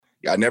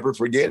I never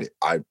forget it.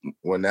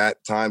 When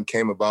that time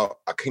came about,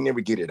 I could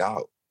never get it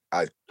out.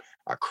 I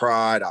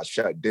cried, I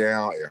shut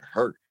down, it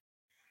hurt,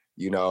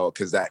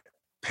 because that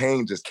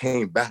pain just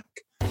came back.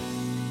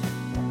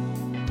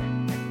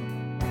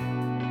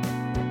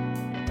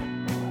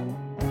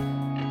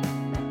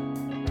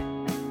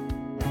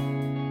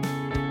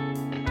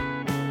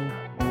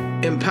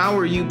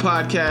 Empower You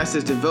podcast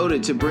is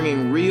devoted to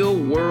bringing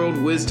real-world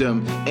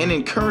wisdom and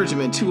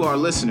encouragement to our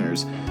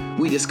listeners.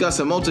 We discuss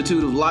a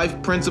multitude of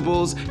life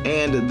principles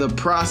and the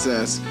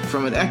process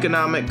from an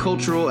economic,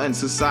 cultural, and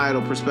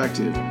societal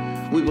perspective.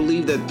 We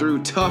believe that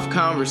through tough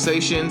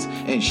conversations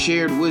and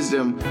shared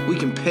wisdom, we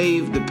can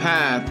pave the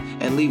path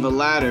and leave a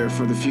ladder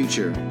for the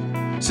future.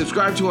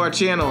 Subscribe to our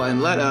channel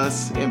and let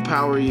us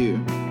empower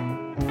you.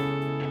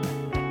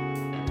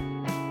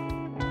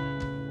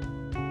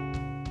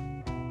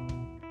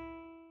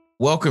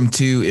 Welcome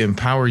to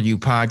Empower You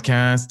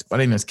podcast. My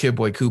name is Kid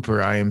Boy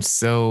Cooper. I am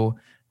so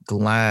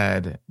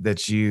glad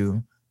that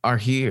you are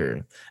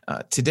here.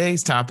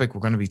 Today's topic, we're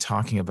going to be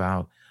talking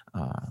about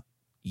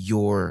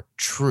your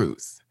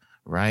truth,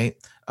 right?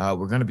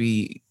 We're going to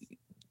be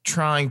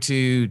trying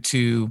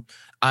to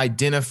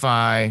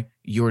identify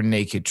your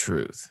naked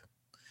truth.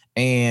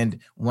 And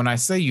when I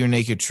say your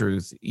naked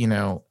truth,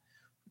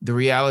 the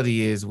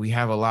reality is we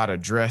have a lot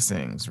of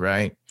dressings,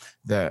 right?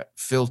 The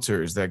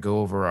filters that go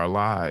over our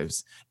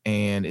lives.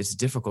 And it's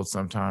difficult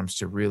sometimes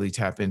to really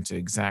tap into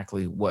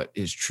exactly what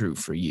is true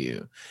for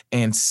you.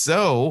 And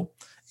so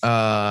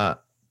to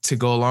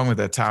go along with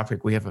that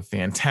topic, we have a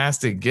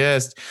fantastic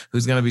guest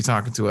who's going to be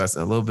talking to us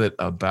a little bit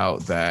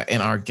about that.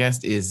 And our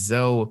guest is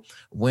Zoe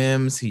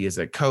Wims. He is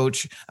a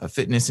coach, a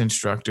fitness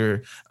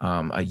instructor,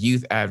 a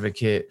youth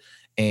advocate,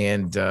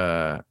 and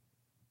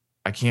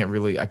I can't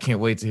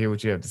wait to hear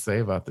what you have to say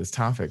about this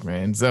topic,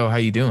 man. Zoe, how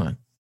you doing?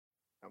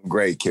 I'm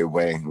great, Kid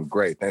Wayne. I'm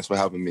great. Thanks for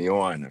having me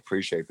on. I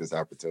appreciate this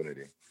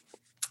opportunity.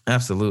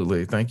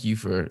 Absolutely. Thank you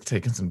for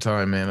taking some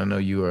time, man. I know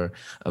you are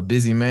a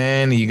busy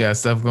man and you got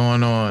stuff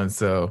going on,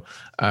 so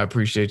I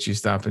appreciate you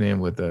stopping in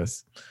with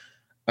us.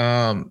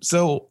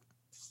 So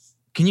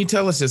can you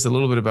tell us just a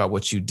little bit about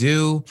what you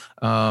do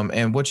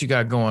and what you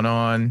got going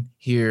on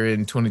here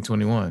in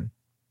 2021?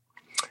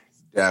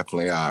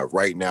 Definitely.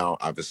 Right now,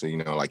 obviously,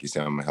 like you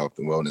said, I'm a health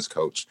and wellness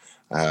coach.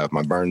 I have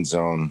my Burn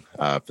Zone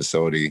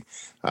facility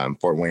in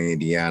Fort Wayne,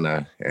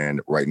 Indiana.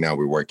 And right now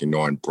we're working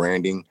on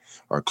branding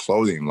our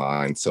clothing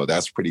line. So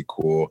that's pretty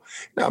cool.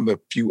 And I have a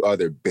few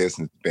other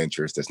business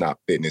ventures that's not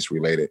fitness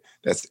related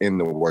that's in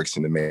the works,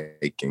 in the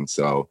making.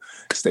 So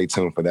stay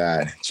tuned for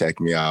that. Check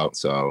me out.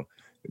 So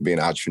being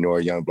an entrepreneur,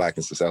 young, black,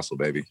 and successful,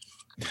 baby.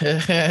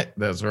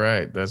 That's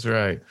right. That's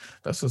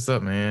what's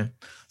up, man.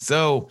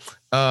 So,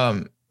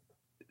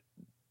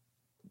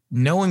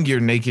 knowing your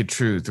naked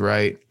truth,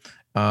 right?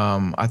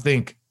 I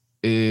think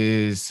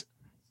it's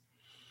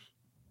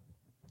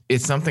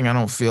something I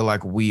don't feel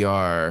like we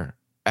are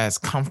as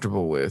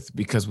comfortable with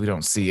because we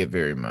don't see it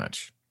very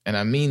much. And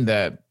I mean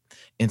that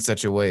in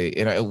such a way.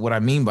 And what I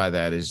mean by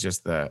that is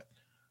just that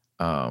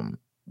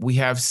we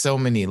have so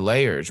many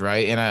layers,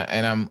 right?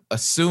 And I'm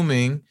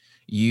assuming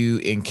you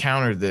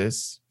encountered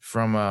this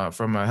from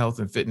a health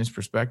and fitness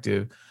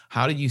perspective.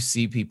 How do you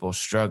see people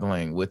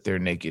struggling with their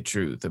naked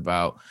truth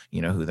about,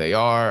 who they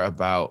are,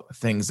 about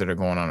things that are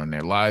going on in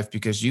their life?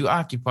 Because you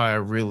occupy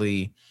a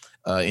really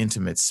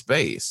intimate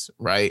space,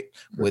 right?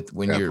 When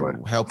Definitely.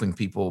 You're helping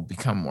people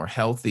become more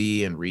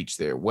healthy and reach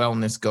their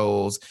wellness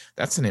goals.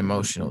 That's an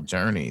emotional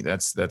journey.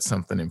 That's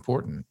something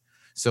important.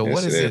 So Yes,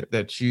 what is it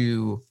that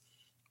you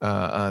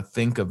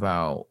think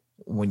about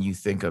when you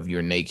think of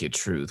your naked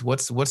truth?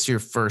 What's your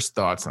first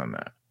thoughts on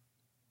that?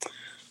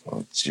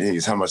 Oh,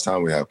 geez, how much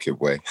time we have, Kid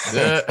Way?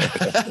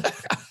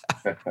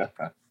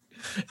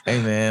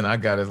 Hey, man, I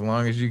got as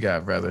long as you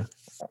got, brother.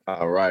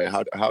 All right.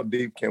 How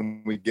deep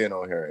can we get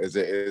on here?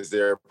 Is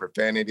there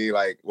profanity?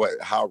 Like what?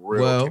 How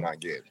real can I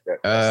get?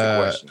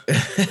 That's the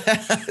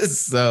question.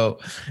 So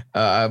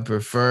I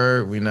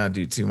prefer we not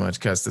do too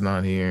much cussing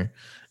on here,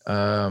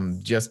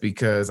 just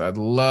because I'd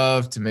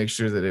love to make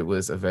sure that it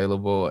was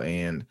available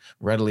and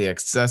readily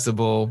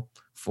accessible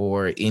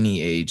for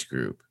any age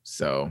group.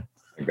 So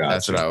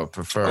that's what I would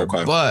prefer.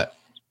 Okay. But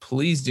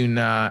please do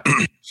not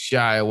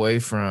shy away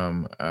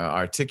from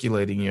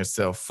articulating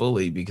yourself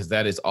fully, because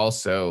that is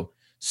also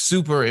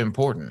super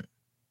important.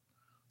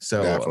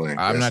 So definitely.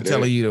 I'm not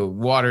telling you to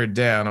water it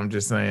down. I'm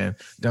just saying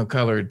don't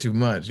color it too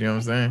much. You know what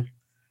I'm saying?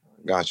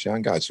 Gotcha. I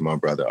got you, my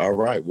brother. All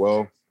right.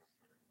 Well,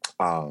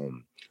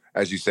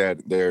 as you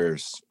said,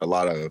 there's a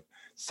lot of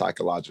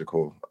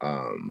psychological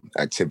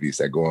activities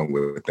that go on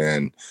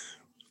within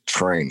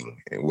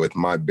training. And with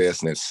my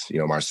business,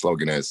 my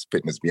slogan is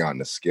fitness beyond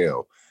the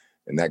scale.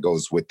 And that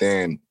goes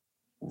within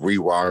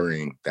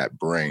rewiring that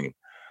brain.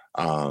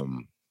 I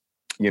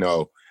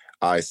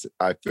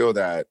feel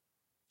that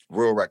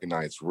real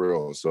recognize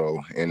real. So,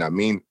 and I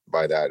mean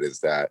by that is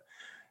that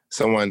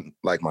someone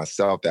like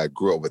myself that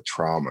grew up with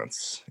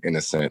traumas, in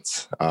a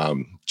sense,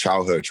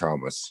 childhood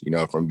traumas,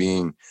 from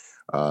being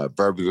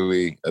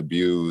verbally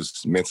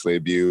abused, mentally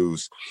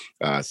abused,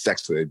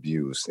 sexually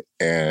abused,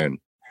 and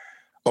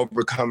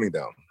overcoming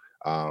them.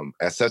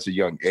 at such a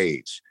young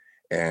age.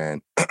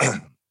 And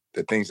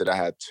the things that I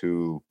had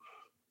to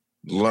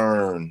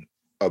learn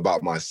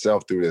about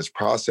myself through this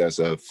process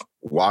of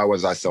why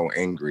was I so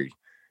angry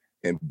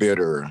and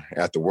bitter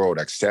at the world,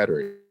 et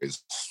cetera,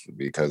 is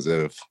because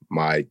of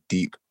my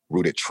deep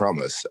rooted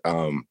traumas.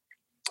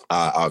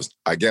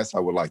 I guess I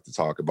would like to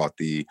talk about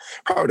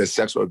probably the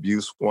sexual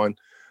abuse one.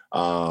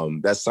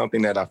 That's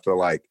something that I feel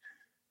like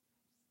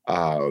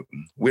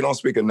we don't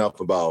speak enough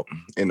about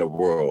in the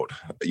world.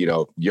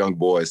 Young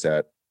boys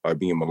that are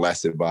being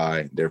molested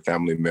by their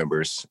family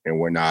members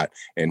and whatnot,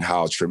 and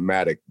how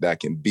traumatic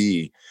that can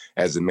be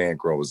as a man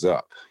grows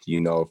up,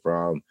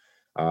 from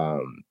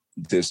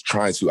just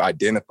trying to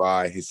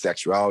identify his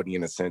sexuality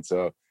in a sense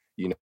of,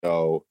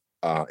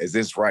 is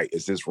this right?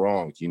 Is this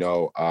wrong?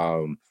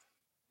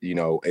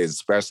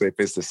 Especially if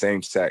it's the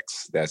same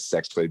sex that's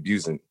sexually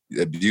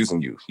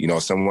abusing you.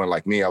 Someone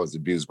like me, I was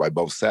abused by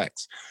both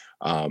sex.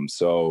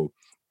 So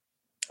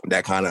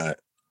that kind of,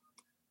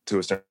 to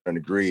a certain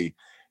degree,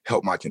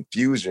 helped my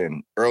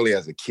confusion early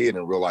as a kid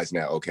and realizing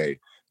that, okay,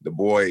 the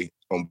boy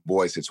on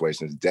boy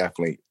situation is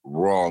definitely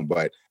wrong,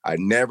 but I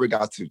never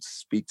got to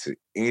speak to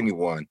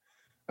anyone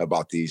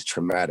about these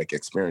traumatic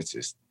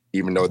experiences,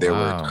 even though they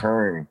were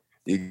occurring.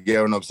 You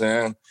get what I'm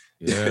saying?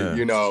 Yeah.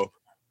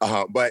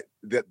 But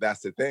that's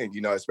the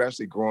thing,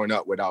 especially growing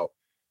up without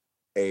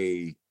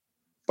a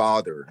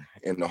father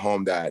in the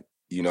home that,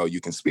 you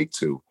can speak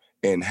to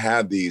and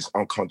have these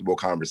uncomfortable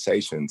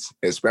conversations,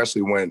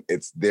 especially when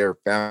it's their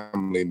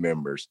family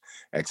members,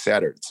 et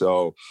cetera.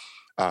 So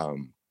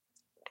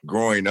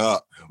growing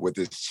up with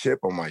this chip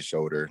on my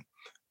shoulder,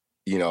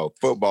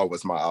 football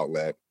was my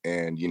outlet,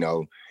 and,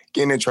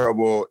 getting in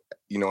trouble,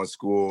 in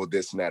school,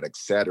 this and that, et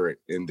cetera.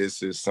 And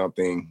this is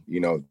something,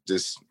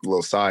 just a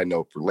little side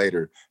note for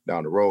later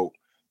down the road,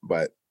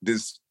 but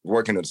this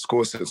working in the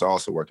school system,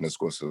 also working in the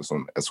school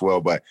system as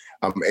well, but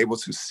I'm able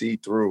to see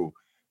through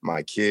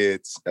my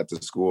kids at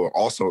the school,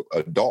 also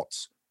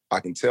adults. I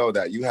can tell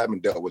that you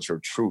haven't dealt with your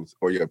truth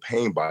or your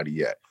pain body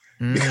yet,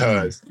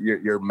 because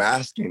you're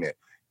masking it,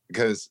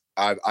 because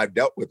I've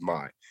dealt with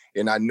mine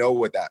and I know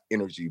what that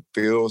energy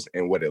feels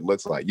and what it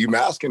looks like. You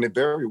masking it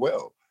very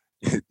well.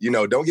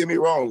 Don't get me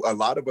wrong. A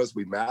lot of us,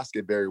 we mask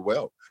it very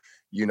well,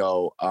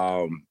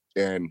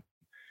 and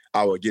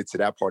I will get to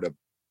that part of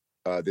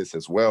this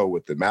as well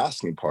with the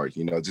masking part,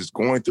 just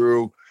going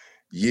through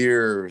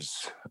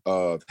years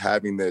of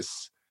having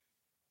this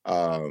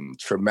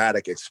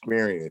traumatic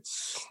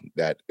experience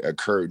that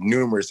occurred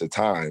numerous of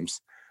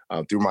times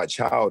through my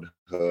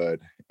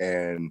childhood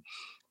and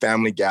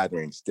family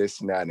gatherings,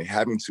 this and that, and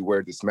having to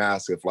wear this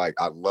mask of like,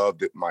 I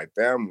loved my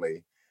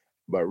family,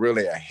 but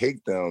really I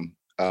hate them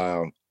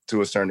to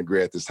a certain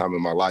degree at this time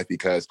in my life,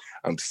 because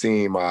I'm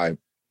seeing my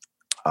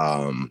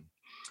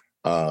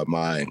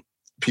my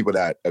people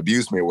that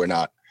abused me were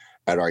not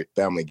at our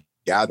family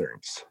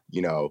gatherings,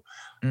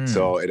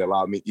 So it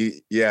allowed me, you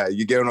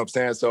get what I'm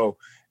saying? So,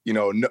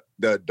 the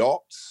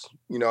adults,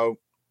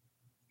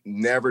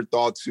 never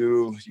thought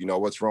to,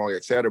 what's wrong,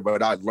 et cetera.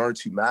 But I learned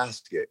to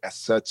mask it at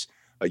such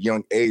a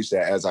young age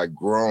that as I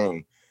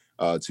grown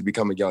to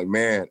become a young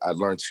man, I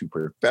learned to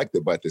perfect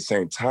it. But at the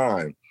same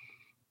time,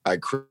 I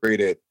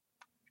created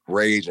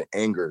rage and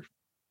anger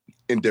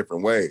in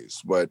different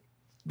ways. But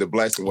the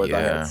blessing was I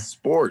had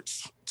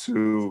sports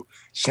to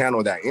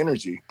channel that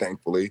energy,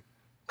 thankfully,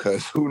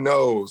 because who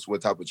knows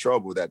what type of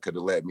trouble that could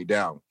have led me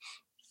down.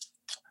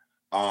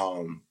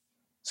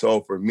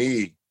 So for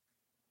me,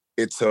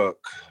 it took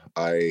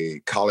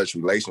a college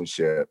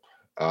relationship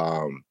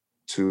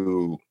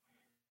to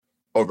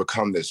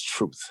overcome this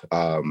truth.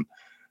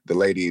 The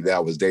lady that I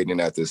was dating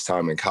at this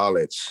time in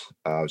college,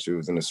 she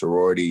was in a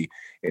sorority,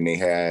 and they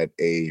had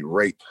a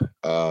rape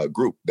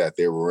group that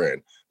they were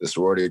in. The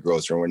sorority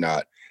girls were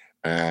not.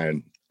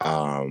 And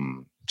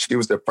she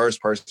was the first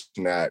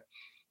person that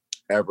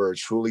ever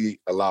truly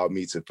allowed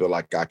me to feel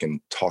like I can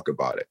talk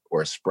about it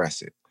or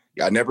express it.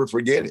 I never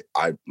forget it.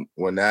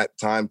 When that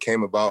time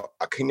came about,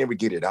 I couldn't ever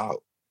get it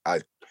out.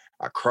 I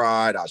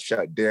cried, I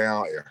shut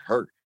down, it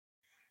hurt,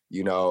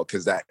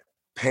 because that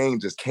pain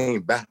just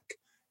came back.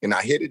 And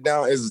I hid it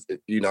down as,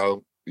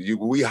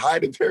 we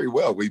hide it very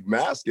well. We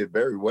mask it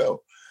very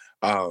well.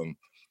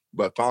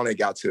 But finally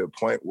got to a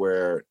point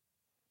where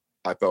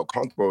I felt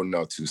comfortable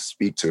enough to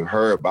speak to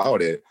her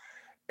about it.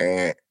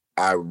 And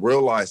I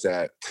realized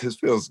that this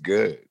feels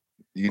good,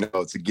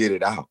 to get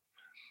it out.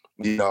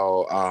 You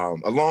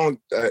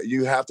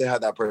have to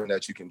have that person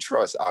that you can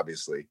trust,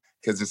 obviously,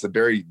 because it's a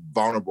very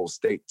vulnerable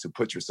state to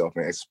put yourself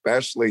in,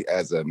 especially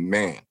as a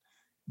man,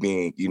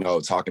 being,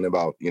 talking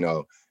about,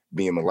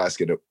 being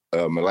molested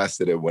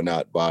and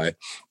whatnot by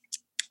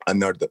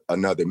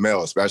another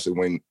male, especially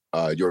when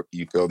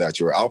you feel that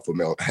you're alpha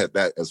male at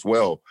that as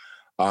well.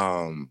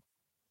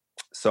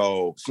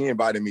 So she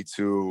invited me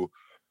to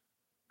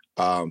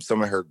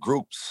some of her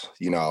groups.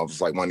 I was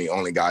like one of the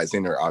only guys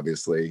in there,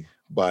 obviously,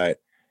 but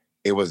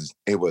it was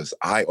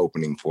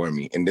eye-opening for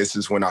me. And this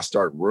is when I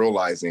start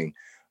realizing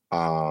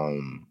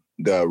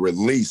the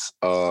release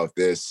of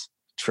this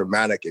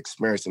traumatic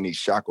experience and these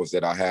shackles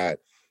that I had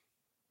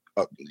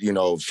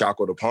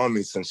shackled upon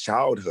me since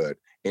childhood,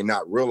 and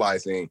not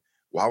realizing,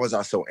 why was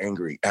I so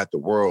angry at the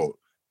world,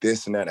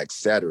 this and that,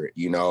 etc.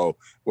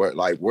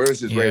 Where's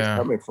this rage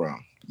coming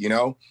from?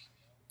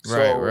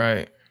 So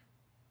Right.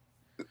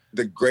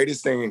 the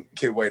greatest thing,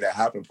 Kidway, that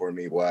happened for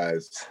me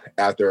was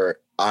after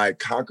I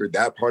conquered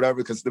that part of it,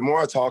 because the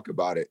more I talk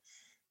about it,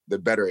 the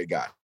better it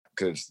got.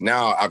 Because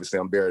now, obviously,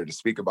 I'm better to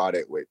speak about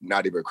it with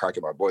not even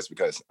cracking my voice,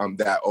 because I'm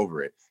that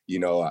over it.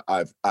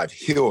 I've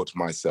healed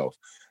myself.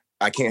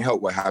 I can't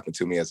help what happened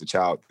to me as a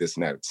child, this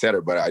and that, et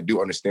cetera. But I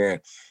do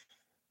understand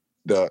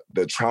the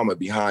trauma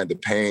behind the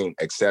pain,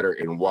 et cetera,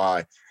 and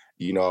why,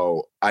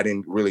 I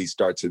didn't really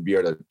start to be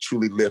able to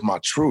truly live my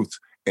truth,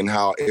 and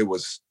how it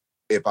was,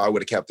 if I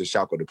would have kept it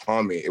shackled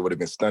upon me, it would have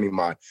been stunning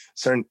my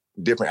certain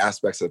different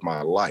aspects of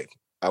my life.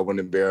 I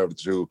wouldn't be able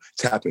to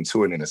tap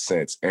into it in a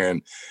sense.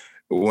 And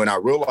when I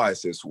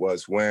realized this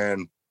was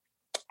when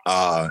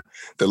the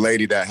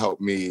lady that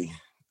helped me,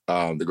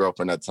 the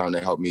girlfriend at the time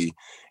that helped me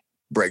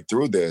break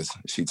through this,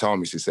 she told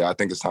me, she said, I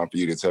think it's time for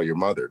you to tell your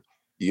mother,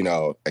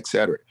 et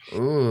cetera.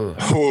 Ooh,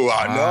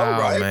 I know,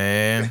 right?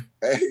 Man.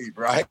 Hey,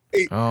 right?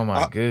 Oh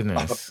my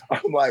goodness.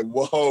 I'm like,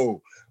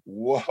 whoa.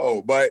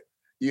 But,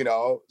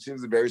 she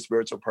was a very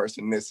spiritual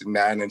person, this and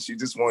that. And she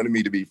just wanted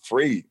me to be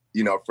free,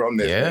 from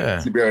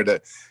this, to be able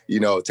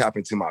to, tap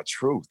into my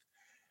truth.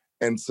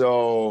 And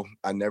so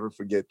I never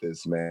forget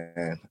this,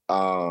 man.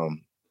 My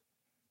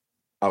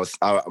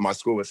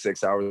school was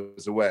 6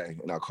 hours away,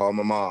 and I called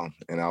my mom,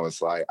 and I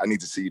was like, I need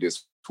to see you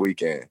this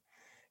weekend.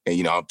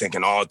 And, I'm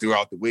thinking all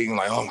throughout the week, I'm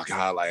like, oh my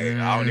God, I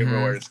don't even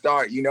know where to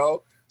start,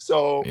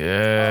 So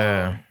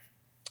I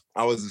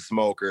was a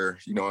smoker,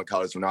 in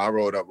college when I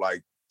rolled up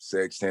like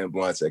 6, 10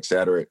 blunts, et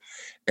cetera.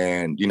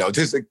 And,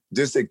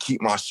 just to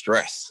keep my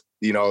stress,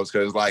 because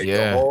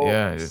the whole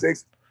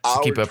 6 hours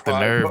to keep up the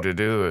nerve to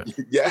do it.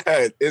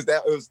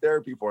 It was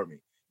therapy for me.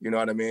 You know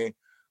what I mean?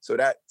 So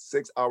that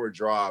 6-hour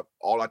drive,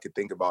 all I could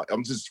think about,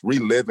 I'm just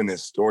reliving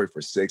this story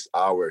for 6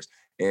 hours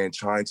and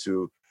trying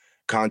to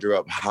conjure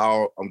up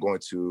how I'm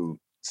going to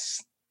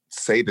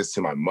say this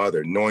to my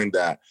mother, knowing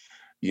that,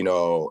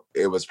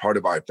 it was part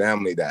of our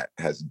family that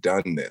has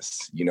done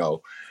this,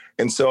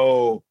 And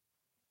so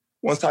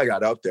once I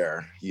got up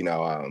there,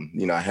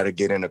 I had to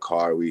get in the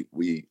car.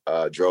 We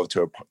drove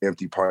to an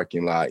empty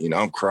parking lot.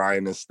 I'm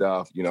crying and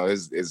stuff.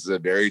 It's a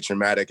very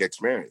traumatic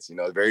experience.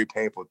 A very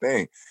painful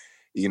thing.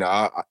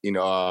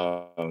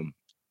 I'm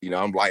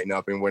lighting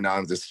up and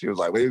whatnot. She was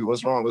like, "Wait,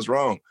 what's wrong? What's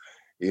wrong?"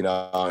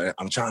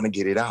 I'm trying to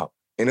get it out,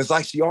 and it's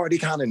like she already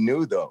kind of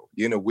knew, though,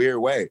 in a weird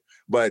way.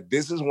 But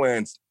this is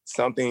when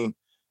something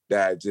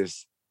that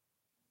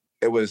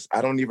it was.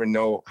 I don't even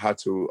know how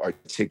to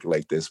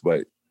articulate this,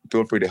 but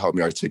feel free to help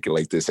me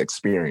articulate this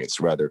experience,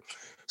 rather.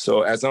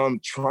 So as I'm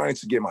trying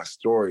to get my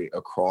story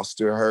across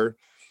to her,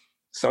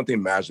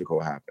 something magical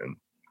happened.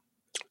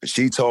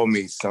 She told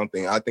me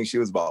something. I think she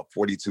was about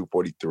 42,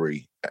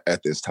 43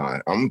 at this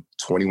time. I'm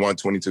 21,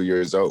 22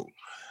 years old.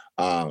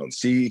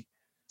 She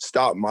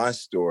stopped my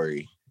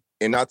story,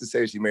 and not to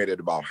say she made it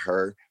about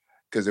her,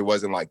 because it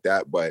wasn't like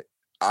that, but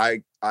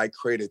I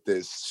created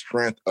this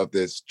strength of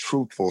this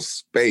truthful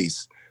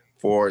space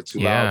to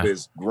allow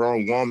this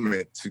grown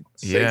woman to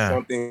say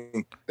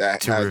something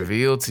that to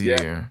reveal to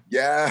you.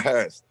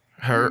 Yes.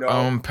 Her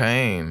own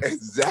pain.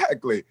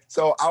 Exactly.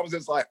 So I was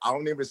just like, I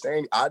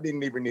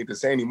didn't even need to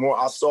say anymore.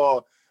 I saw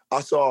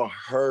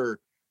her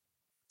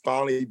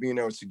finally being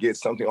able to get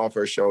something off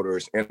her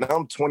shoulders. And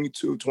I'm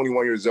 22,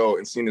 21 years old,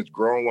 and seeing this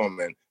grown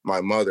woman, my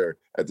mother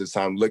at this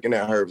time, looking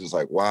at her, was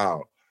like,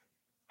 wow,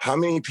 how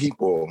many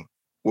people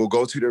will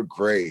go to their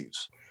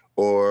graves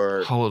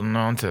or holding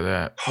on to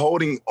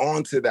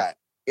that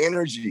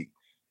energy,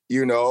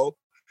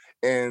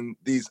 and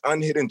these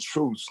unhidden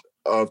truths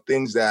of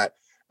things that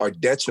are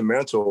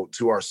detrimental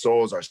to our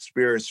souls, our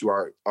spirits, to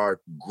our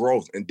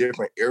growth in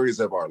different areas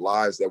of our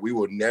lives that we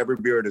will never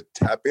be able to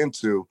tap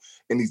into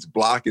in these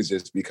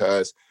blockages,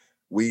 because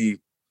we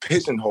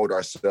pigeonholed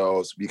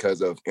ourselves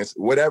because of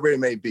whatever it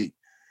may be,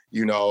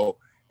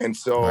 And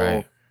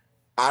so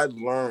I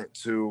learned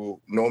to,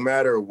 no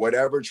matter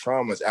whatever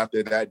traumas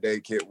after that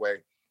day, Kidway,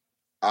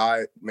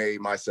 I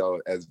made myself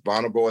as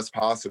vulnerable as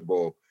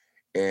possible,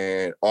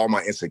 and all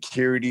my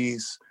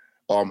insecurities,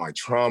 all my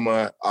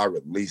trauma, I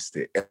released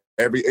it.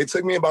 It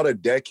took me about a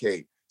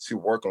decade to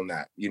work on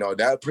that.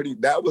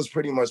 That was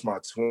pretty much my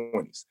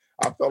 20s.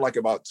 I felt like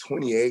about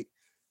 28,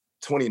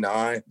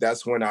 29,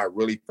 that's when I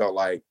really felt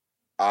like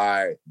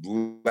I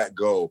let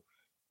go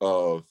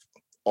of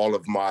all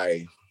of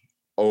my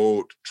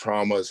old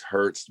traumas,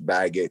 hurts,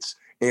 baggage,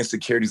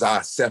 insecurities. I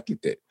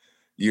accepted it,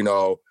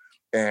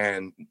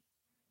 and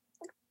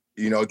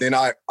then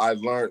I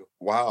learned,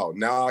 wow,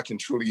 now I can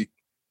truly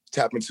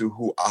tap into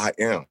who I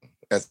am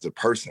as a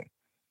person.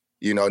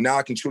 Now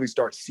I can truly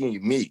start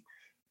seeing me,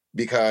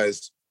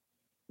 because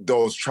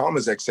those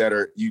traumas, et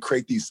cetera, you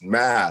create these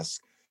masks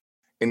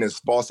and this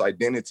false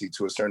identity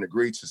to a certain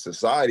degree to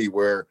society,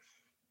 where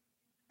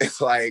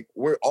it's like,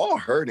 we're all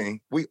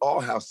hurting. We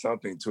all have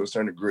something to a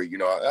certain degree.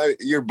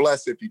 You're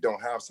blessed if you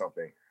don't have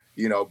something,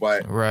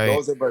 but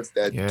those of us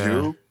that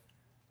do,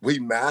 we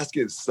mask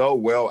it so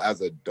well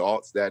as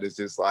adults that it's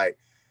just like,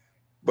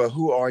 but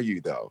who are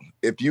you though?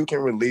 If you can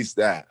release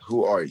that,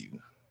 who are you?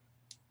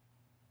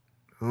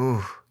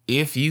 Ooh,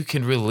 if you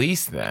can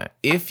release that,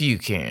 if you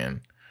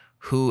can,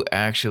 who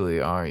actually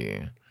are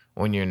you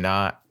when you're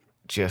not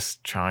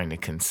just trying to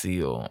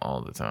conceal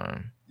all the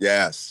time?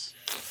 Yes.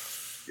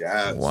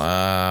 Yes.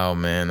 Wow,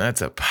 man,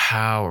 that's a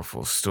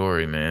powerful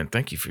story, man.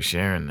 Thank you for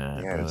sharing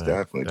that, Yeah, it's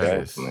brother.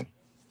 definitely.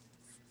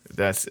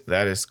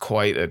 That is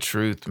quite a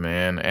truth,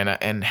 man.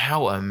 And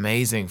how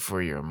amazing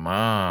for your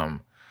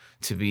mom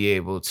to be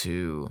able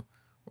to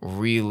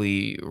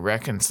really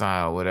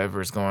reconcile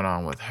whatever's going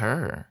on with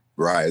her.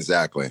 Right,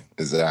 exactly.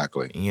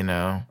 You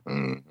know?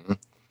 Mm-hmm.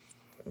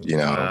 You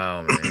know,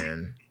 Wow,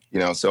 man.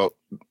 So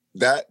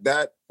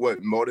that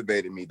what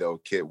motivated me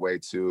though,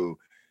 Kidway, to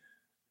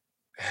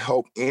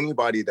help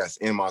anybody that's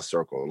in my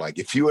circle. Like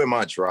if you in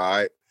my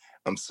tribe,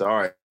 I'm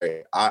sorry,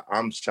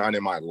 I'm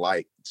shining my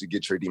light to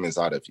get your demons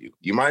out of you.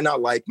 You might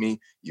not like me,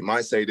 you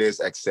might say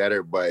this,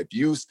 etc. But if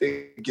you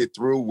stick it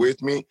through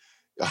with me,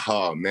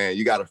 oh man,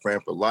 you got a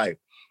friend for life.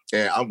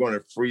 And I'm going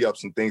to free up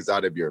some things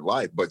out of your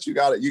life. But you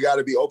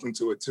gotta be open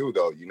to it too,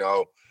 though,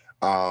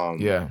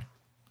 Yeah.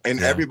 And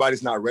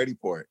everybody's not ready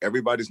for it.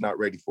 Everybody's not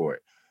ready for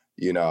it,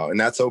 and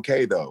that's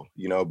okay though,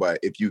 but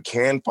if you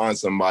can find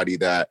somebody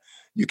that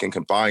you can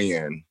confide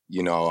in,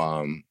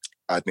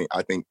 I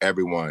think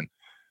everyone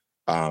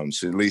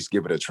should at least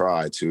give it a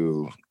try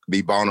to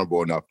be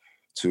vulnerable enough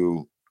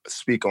to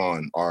speak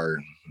on our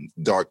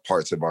dark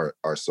parts of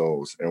our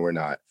souls, and we're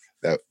not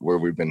that where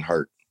we've been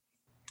hurt.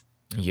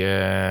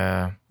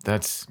 Yeah,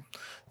 that's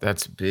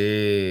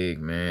big,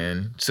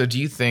 man. So do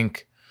you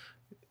think,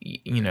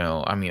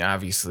 I mean,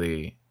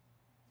 obviously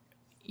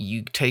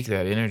you take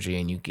that energy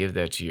and you give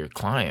that to your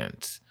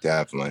clients.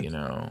 Definitely.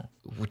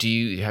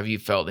 Have you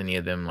felt any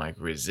of them like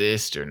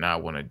resist or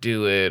not want to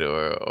do it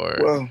or?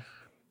 Well,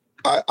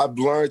 I've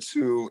learned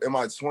to, in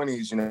my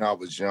 20s, I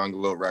was young, a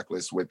little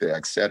reckless with it,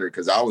 et cetera,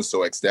 because I was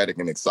so ecstatic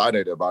and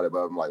excited about it.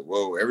 But I'm like,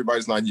 whoa,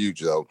 everybody's not you,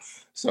 Joe.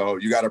 So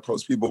you got to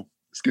approach people,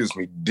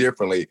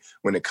 differently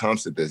when it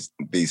comes to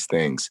these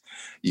things.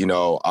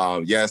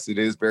 Yes, it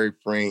is very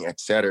freeing,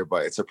 et cetera,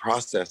 but it's a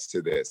process to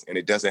this, and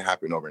it doesn't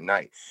happen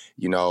overnight,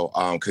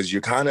 because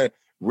you're kind of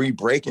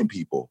re-breaking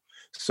people.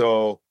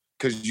 So,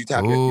 because you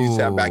tap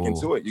back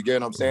into it. You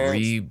get what I'm saying?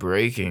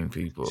 Re-breaking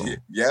people.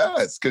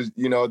 Yes, because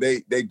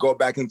they go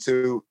back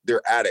into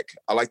their attic.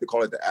 I like to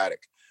call it the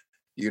attic.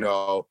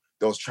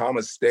 Those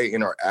traumas stay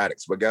in our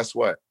attics. But guess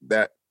what?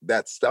 That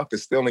stuff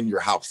is still in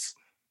your house.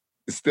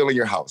 It's still in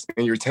your house,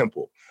 in your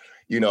temple.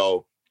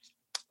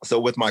 So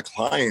with my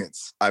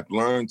clients, I've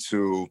learned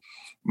to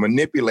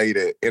manipulate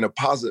it in a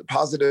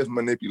positive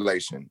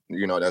manipulation.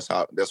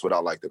 That's what I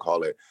like to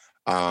call it.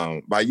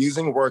 By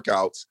using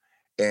workouts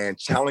and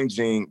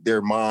challenging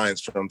their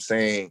minds from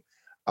saying,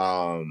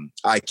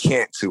 I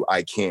can't to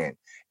I can.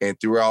 And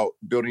throughout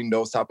building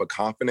those type of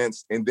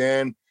confidence. And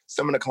then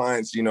some of the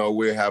clients,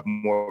 we have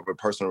more of a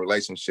personal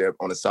relationship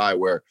on the side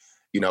where,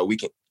 we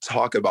can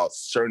talk about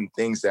certain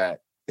things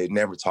that they've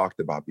never talked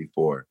about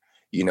before.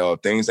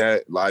 Things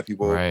that a lot of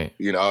people, right.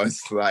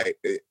 It's like,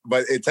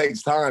 but it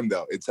takes time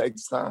though. It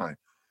takes time.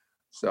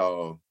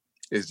 So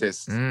it's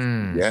just,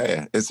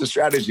 it's a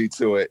strategy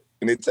to it.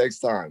 And it takes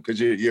time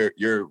because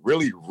you're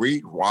really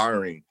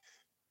rewiring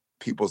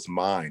people's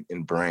mind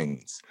and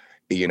brains,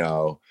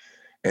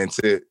 and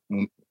to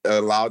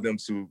allow them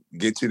to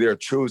get to their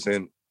truths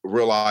and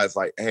realize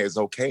like, hey, it's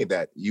okay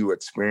that you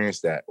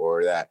experienced that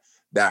or that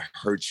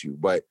hurts you,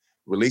 but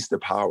release the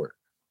power.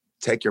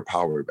 Take your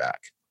power back.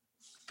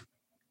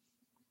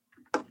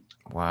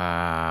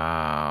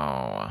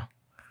 Wow.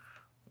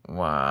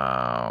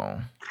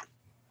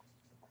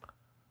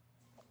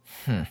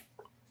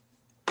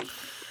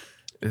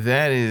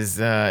 That is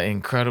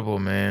incredible,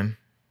 man.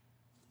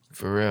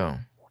 For real.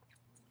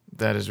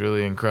 That is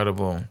really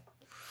incredible.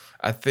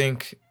 I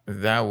think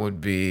that would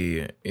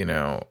be,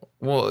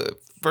 well,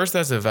 first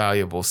that's a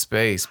valuable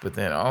space, but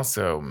then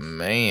also,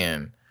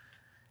 man,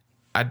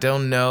 I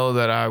don't know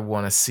that I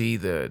want to see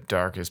the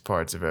darkest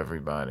parts of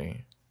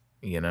everybody,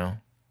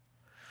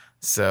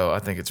 So I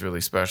think it's really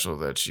special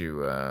that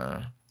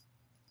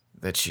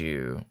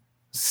you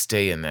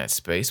stay in that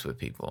space with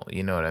people.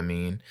 You know what I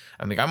mean?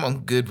 I'm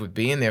good with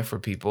being there for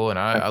people, and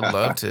I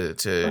love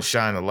to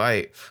shine a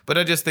light. But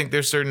I just think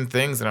there's certain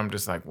things that I'm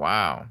just like,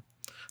 wow.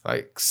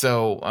 Like,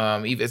 so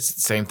even it's the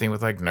same thing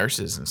with like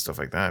nurses and stuff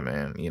like that,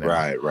 man.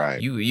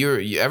 Right.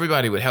 You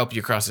everybody would help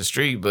you across the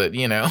street, but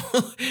you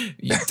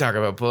talk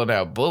about pulling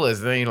out bullets,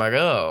 and then you're like,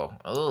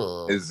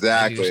 oh,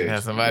 exactly. You should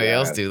have somebody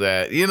else do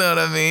that. You know what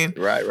I mean?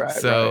 Right.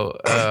 So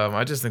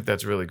I just think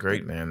that's really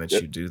great, man, that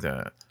you do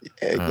that.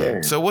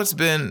 Yeah. So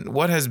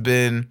what has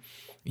been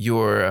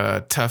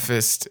your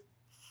toughest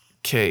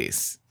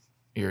case,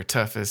 your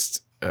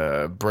toughest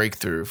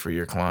breakthrough for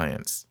your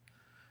clients?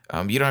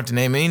 You don't have to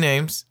name any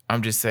names.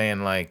 I'm just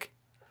saying, like,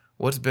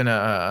 what's been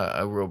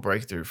a real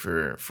breakthrough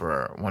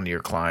for one of your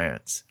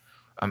clients?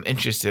 I'm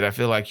interested. I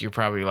feel like you're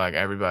probably like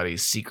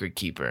everybody's secret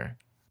keeper.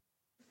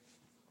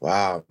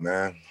 Wow,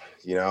 man.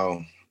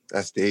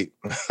 That's deep.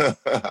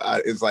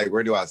 It's like,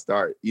 where do I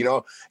start? You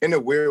know, in a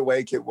weird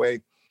way, kid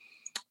way.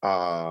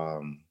 I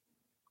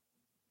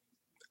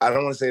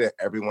don't want to say that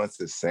everyone's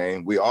the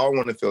same. We all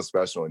want to feel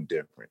special and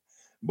different,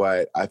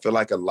 but I feel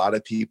like a lot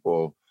of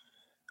people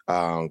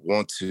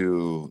want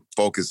to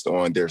focus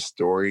on their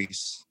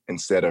stories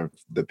instead of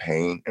the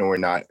pain. And we're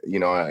not, you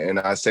know, and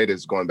I say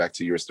this going back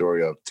to your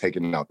story of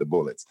taking out the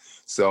bullets.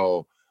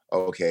 So,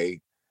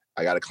 okay,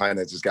 I got a client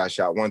that just got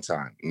shot one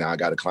time. Now I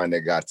got a client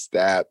that got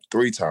stabbed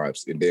 3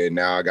 times. And then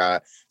now I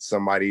got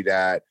somebody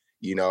that,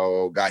 you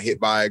know, got hit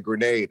by a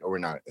grenade, or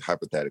not,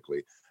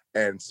 hypothetically.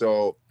 And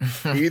so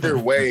either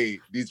way,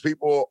 these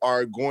people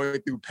are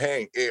going through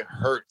pain. It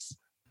hurts.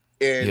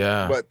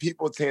 But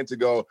people tend to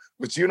go,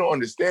 but you don't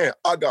understand.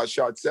 I got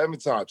shot 7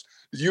 times.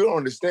 You don't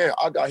understand.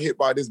 I got hit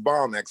by this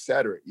bomb,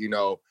 etc. You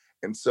know,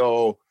 and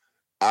so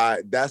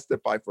that's the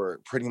fight for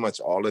pretty much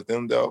all of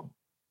them, though.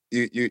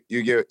 You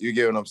get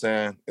what I'm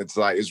saying? It's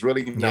like, it's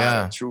really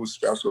not a true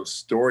special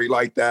story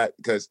like that,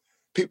 because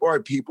people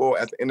are people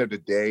at the end of the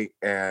day.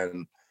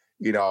 And,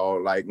 you know,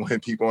 like when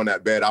people on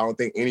that bed, I don't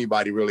think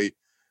anybody really,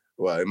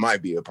 well, it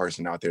might be a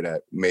person out there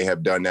that may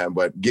have done that,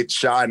 but get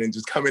shot and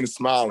just come in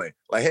smiling.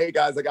 Like, hey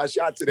guys, I got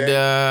shot today.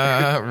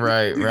 Yeah,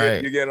 right,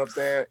 right. You get what I'm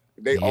saying?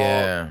 They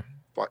all,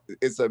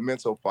 it's a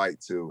mental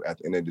fight too, at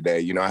the end of the day.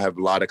 You know, I have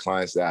a lot of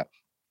clients that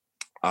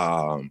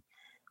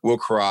will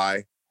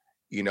cry,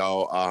 you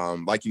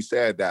know, like you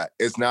said, that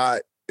it's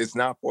not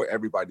for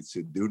everybody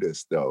to do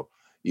this though,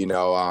 you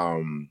know,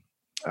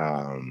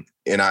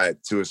 and I,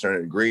 to a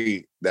certain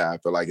degree, that I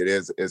feel like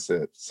it's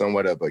a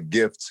somewhat of a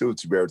gift too,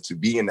 to be able to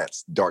be in that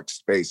dark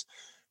space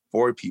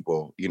for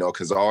people, you know,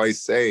 because I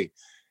always say,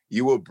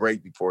 you will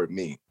break before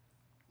me.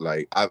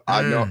 Like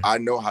I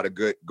know how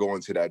to go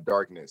into that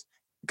darkness,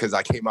 because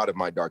I came out of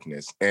my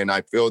darkness, and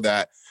I feel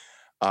that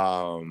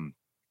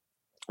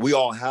we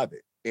all have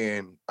it.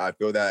 And I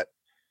feel that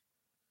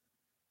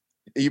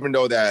even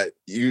though that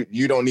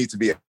you don't need to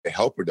be a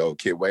helper though,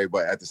 Kid Way,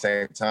 but at the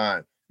same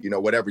time, you know,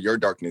 whatever your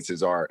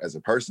darknesses are as a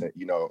person,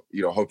 you know,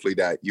 hopefully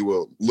that you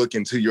will look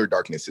into your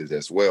darknesses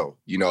as well,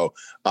 you know.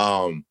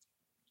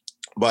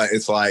 But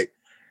it's like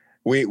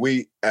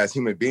we as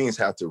human beings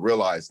have to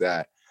realize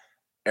that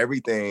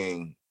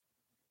everything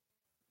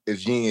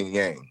is yin and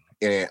yang.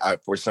 And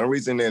for some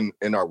reason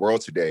in our world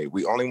today,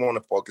 we only want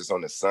to focus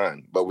on the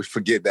sun, but we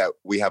forget that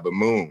we have a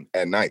moon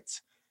at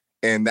night.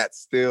 And that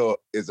still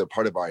is a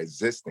part of our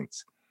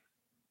existence,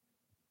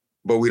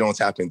 but we don't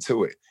tap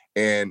into it.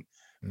 And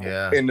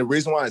the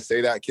reason why I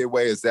say that, Kid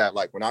Way, is that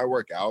like when I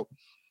work out,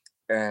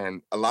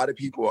 and a lot of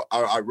people,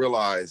 I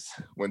realize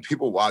when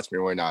people watch me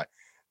or not,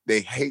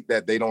 they hate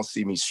that they don't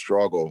see me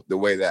struggle the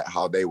way that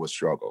how they would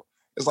struggle.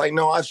 It's like,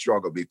 no, I've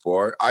struggled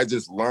before. I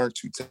just learned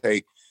to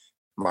take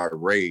my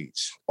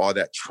rage, all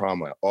that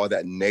trauma, all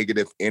that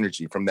negative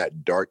energy from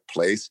that dark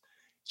place,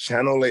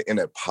 channel it in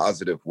a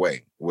positive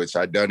way, which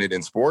I done it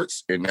in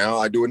sports, and now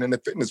I do it in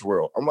the fitness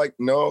world. I'm like,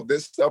 no,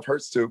 this stuff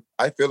hurts too.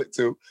 I feel it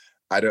too.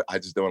 I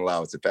just don't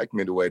allow it to affect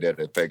me the way that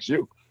it affects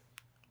you.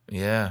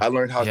 Yeah. I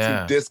learned how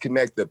to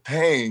disconnect the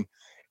pain,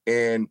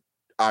 and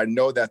I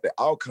know that the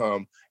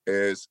outcome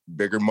is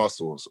bigger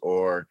muscles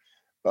or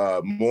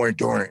more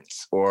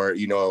endurance or,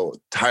 you know,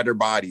 tighter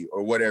body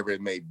or whatever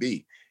it may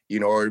be, you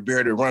know, or be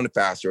able to run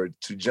faster or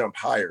to jump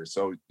higher.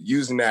 So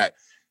using that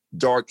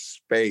dark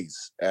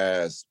space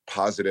as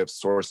positive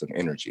source of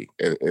energy,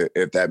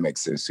 if that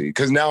makes sense to you,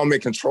 because now I'm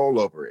in control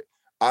over it.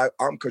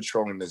 I'm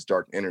controlling this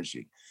dark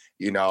energy,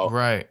 you know?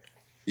 Right.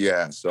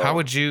 Yeah. So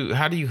how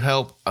do you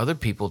help other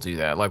people do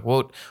that? Like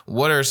what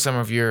are some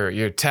of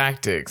your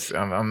tactics?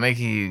 I'm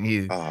making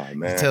you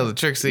tell the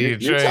tricks of your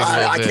trade.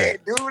 I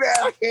can't do that.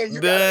 I can't.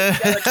 You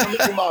gotta come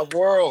into my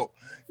world.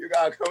 You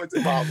gotta come into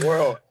my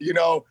world. You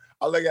know,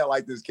 I look at it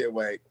like this, Kid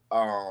Way.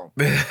 I'm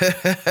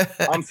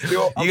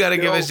you gotta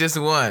give us just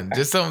one,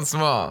 just something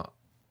small.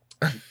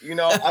 You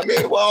know, I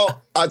mean,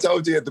 well, I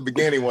told you at the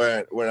beginning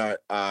when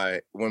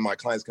my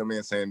clients come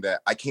in saying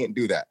that I can't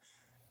do that.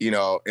 You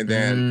know, and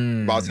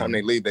then by the time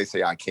they leave, they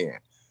say I can.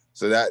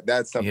 So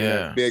that's something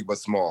that's big but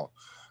small,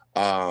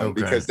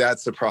 because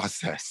that's the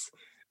process.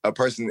 A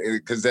person,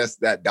 because that's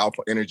that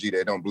doubtful energy,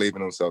 they don't believe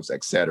in themselves,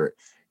 etc.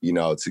 You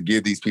know, to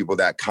give these people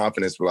that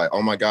confidence, we're like,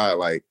 oh my God,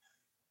 like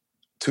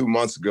 2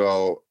 months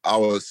ago, I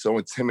was so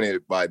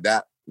intimidated by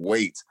that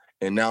weight,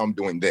 and now I'm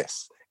doing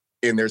this,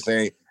 and they're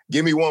saying,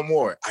 give me one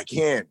more, I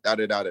can,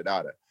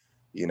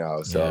 you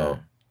know, so. Yeah.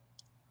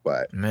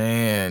 But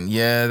man,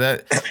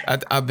 that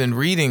I've been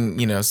reading,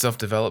 you know,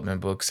 self-development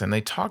books, and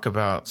they talk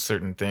about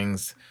certain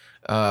things,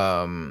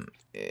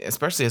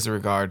 especially as it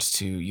regards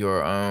to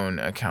your own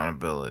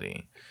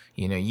accountability.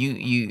 You know,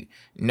 you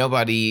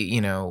nobody, you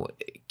know,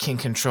 can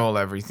control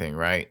everything,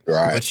 right?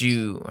 Right. But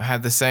you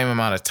have the same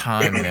amount of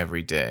time in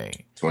every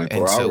day. 24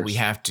 and so hours. We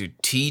have to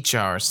teach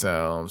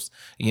ourselves,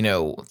 you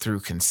know, through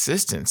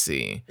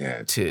consistency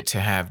to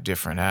have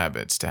different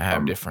habits, to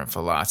have different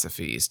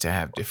philosophies, to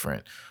have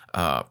different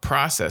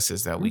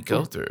processes that we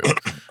go through.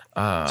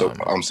 So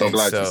I'm so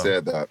glad you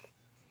said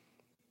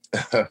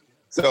that.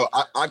 So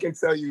I can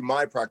tell you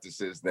my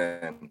practices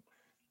then.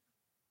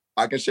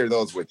 I can share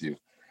those with you.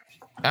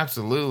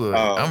 Absolutely.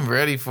 I'm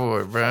ready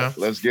for it, bro.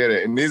 Let's get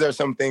it. And these are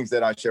some things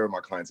that I share with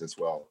my clients as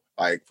well.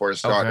 Like for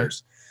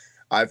starters,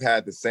 I've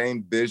had the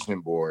same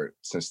vision board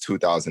since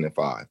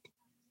 2005.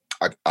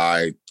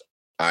 I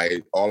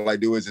all I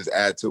do is just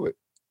add to it.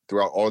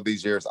 Throughout all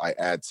these years, I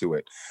add to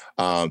it.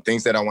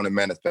 Things that I want to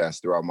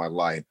manifest throughout my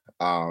life.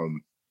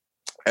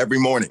 Every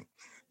morning,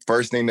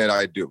 first thing that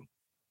I do,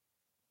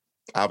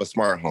 I have a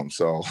smart home.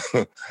 So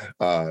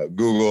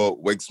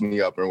Google wakes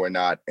me up and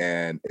whatnot,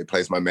 and it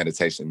plays my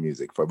meditation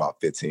music for about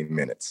 15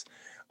 minutes.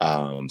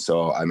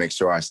 So I make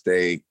sure I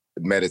stay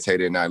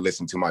meditated and I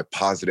listen to my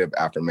positive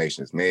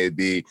affirmations. May it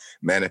be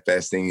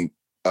manifesting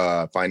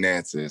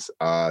finances,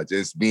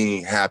 just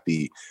being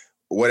happy,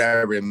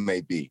 whatever it may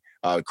be.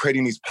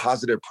 Creating these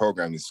positive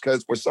programs,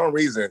 because for some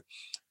reason,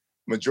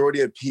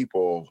 majority of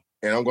people,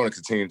 and I'm going to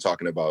continue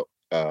talking about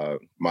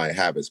my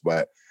habits,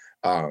 but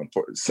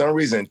for some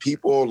reason,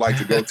 people like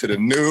to go to the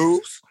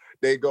news.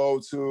 They go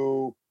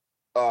to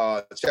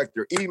check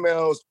their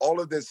emails,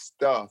 all of this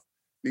stuff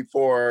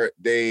before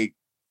they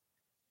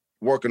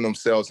work on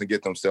themselves and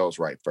get themselves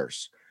right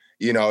first.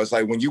 You know, it's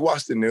like when you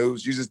watch the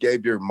news, you just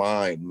gave your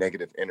mind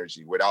negative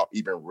energy without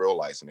even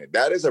realizing it.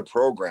 That is a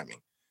programming.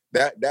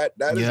 That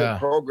is a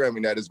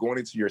programming that is going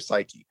into your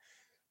psyche.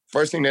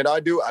 First thing that I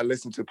do, I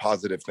listen to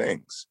positive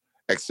things,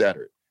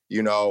 etc.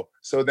 You know,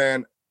 so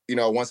then, you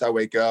know, once I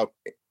wake up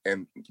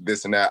and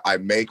this and that, I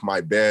make my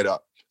bed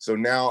up. So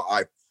now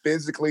I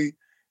physically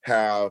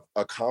have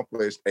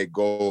accomplished a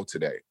goal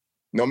today.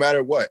 No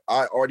matter what,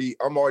 I'm already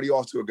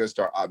off to a good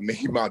start. I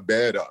made my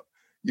bed up.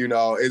 You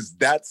know, it's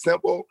that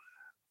simple,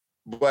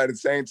 but at the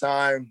same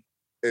time,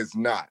 it's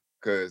not,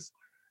 because,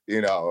 you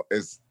know,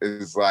 it's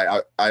like,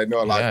 I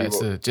know a lot of people.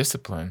 It's a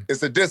discipline.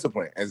 It's a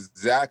discipline,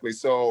 exactly.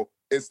 So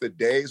it's the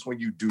days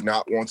when you do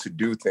not want to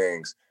do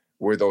things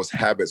where those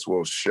habits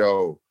will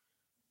show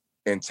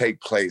and take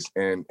place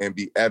and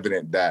be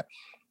evident that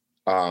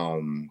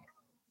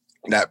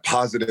that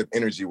positive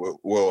energy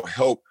will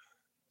help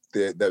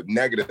the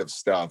negative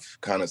stuff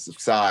kind of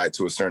subside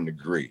to a certain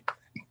degree.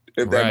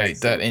 Right,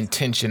 that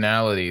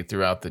intentionality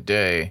throughout the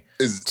day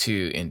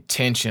to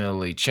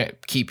intentionally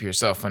keep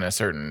yourself in a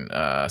certain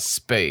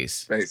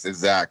space.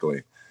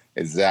 Exactly.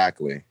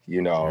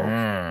 You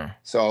know,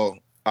 so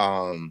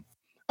I've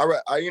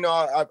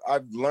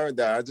learned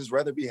that I just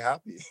rather be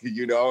happy,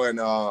 you know, and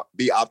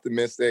be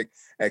optimistic,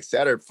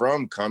 etc.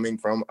 From coming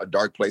from a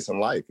dark place in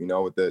life, you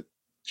know, with the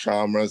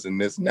traumas and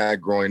this and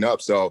that growing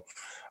up. So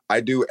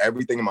I do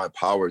everything in my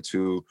power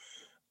to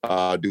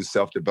do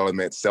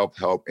self-development,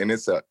 self-help. And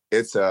it's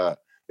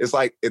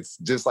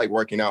just like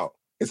working out.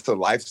 It's a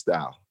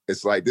lifestyle.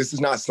 It's like, this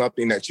is not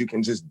something that you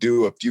can just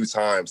do a few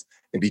times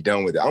and be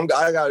done with it.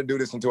 I got to do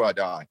this until I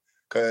die,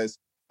 because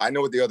I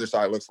know what the other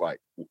side looks like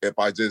if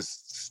I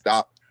just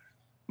stop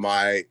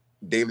my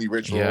daily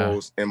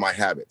rituals and my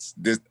habits.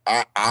 You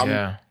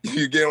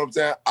get what I'm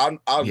saying? I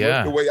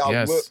look the way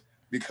I look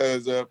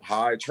because of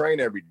how I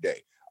train every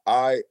day.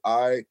 I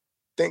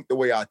think the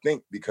way I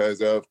think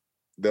because of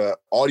the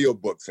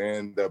audiobooks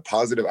and the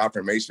positive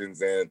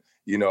affirmations and,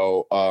 you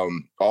know,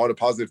 all the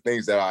positive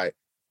things that I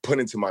put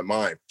into my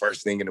mind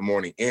first thing in the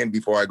morning and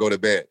before I go to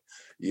bed,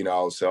 you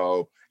know.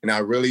 So, and I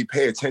really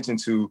pay attention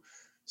to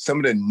some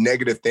of the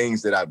negative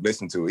things that I've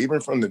listened to,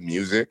 even from the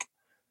music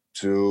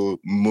to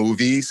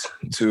movies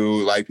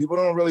to, like, people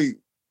don't really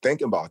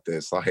think about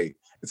this. Like,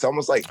 it's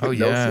almost like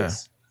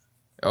hypnosis.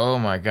 Oh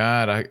my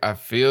God. I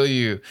feel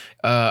you.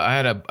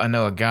 I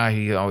know a guy,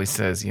 he always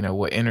says, you know,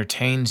 what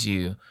entertains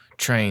you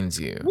trains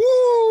you.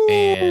 Woo!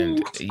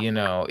 And, you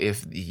know,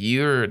 if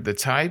you're the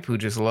type who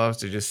just loves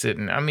to just sit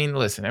and, I mean,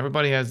 listen,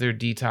 everybody has their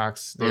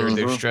detox,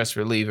 their stress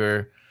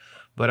reliever,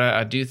 but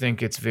I do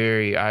think it's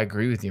I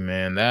agree with you,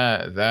 man.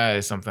 That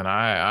is something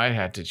I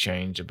had to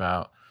change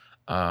about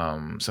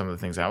some of the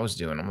things I was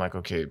doing. I'm like,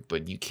 okay,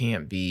 but you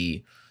can't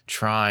be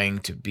trying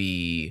to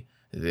be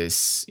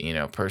this, you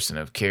know, person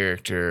of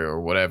character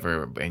or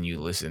whatever, and you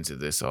listen to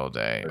this all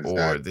day,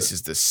 or this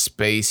is the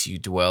space you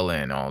dwell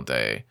in all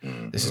day.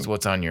 This is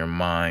what's on your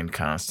mind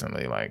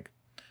constantly. Like,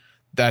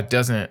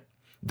 that's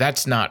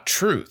not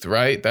truth,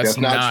 right? That's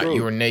not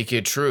your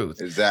naked truth.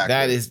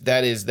 Exactly.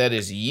 That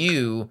is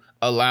you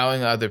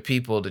allowing other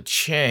people to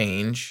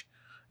change,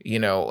 you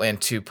know, and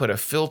to put a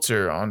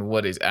filter on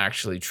what is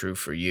actually true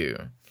for you.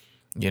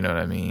 You know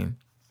what I mean?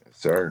 Yes,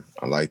 sir.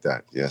 I like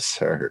that. Yes,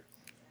 sir.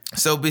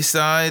 So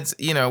besides,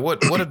 you know,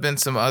 what have been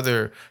some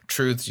other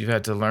truths you've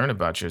had to learn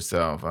about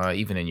yourself,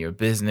 even in your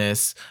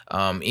business,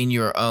 in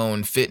your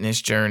own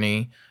fitness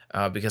journey?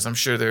 Because I'm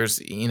sure there's,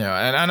 you know,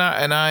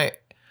 and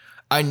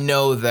I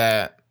know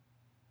that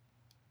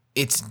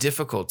it's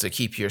difficult to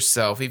keep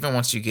yourself, even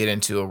once you get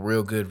into a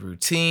real good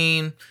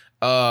routine.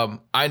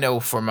 I know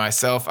for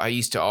myself, I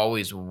used to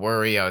always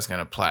worry I was going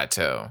to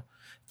plateau.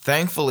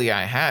 Thankfully,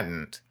 I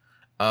hadn't.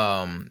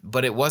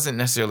 But it wasn't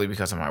necessarily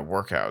because of my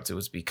workouts. It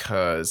was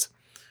because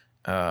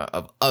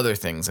of other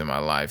things in my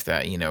life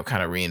that, you know,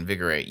 kind of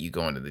reinvigorate you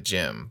going to the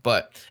gym.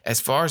 But as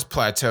far as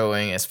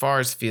plateauing, as far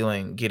as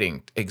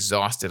getting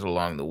exhausted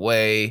along the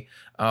way,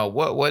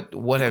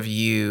 what have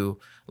you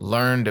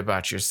learned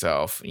about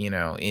yourself,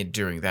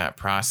 during that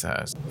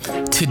process.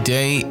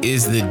 Today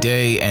is the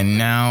day, and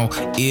now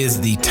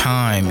is the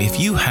time. If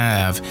you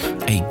have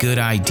a good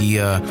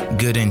idea,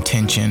 good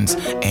intentions,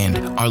 and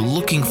are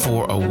looking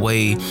for a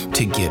way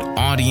to get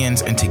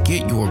audience and to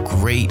get your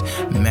great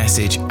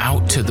message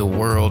out to the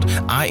world,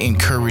 I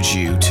encourage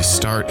you to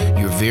start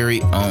your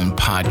very own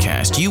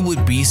podcast. You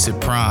would be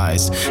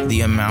surprised the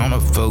amount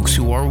of folks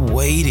who are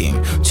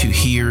waiting to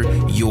hear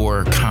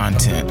your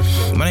content.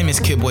 My name is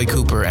Kidboy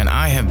Cooper, and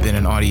I have been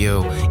an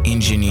audio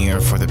engineer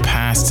for the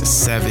past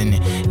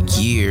 7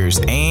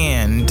 years,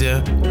 and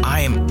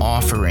I am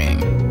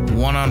offering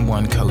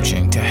one-on-one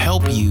coaching to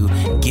help you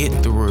get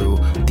through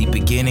the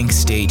beginning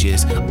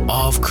stages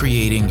of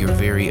creating your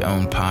very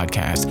own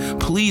podcast.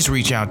 Please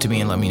reach out to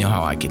me and let me know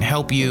how I can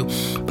help you.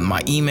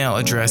 My email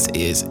address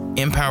is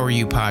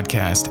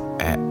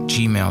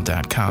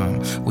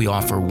empoweryoupodcast@gmail.com. We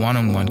offer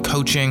one-on-one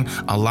coaching,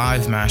 a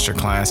live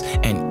masterclass,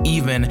 and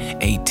even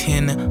a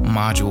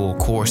 10-module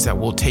course that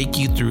will take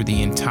you through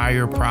the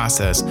entire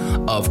process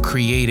of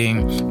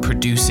creating,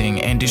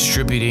 producing, and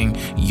distributing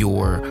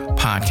your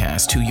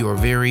podcast to your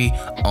very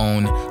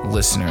own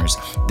listeners.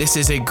 This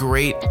is a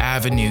great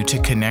avenue to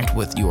connect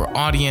with your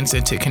audience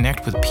and to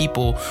connect with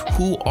people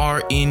who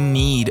are in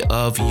need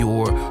of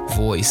your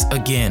voice.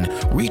 Again,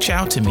 reach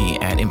out to me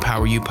at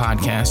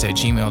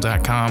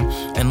empoweryoupodcast@gmail.com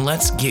and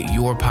let's get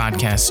your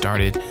podcast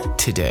started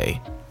today.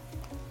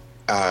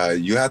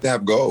 You have to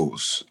have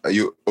goals.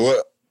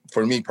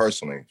 For me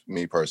personally,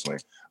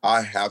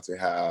 I have to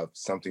have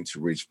something to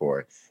reach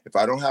for. If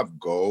I don't have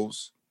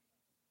goals,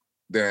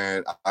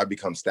 then I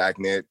become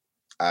stagnant.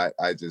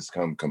 I just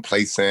become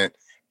complacent,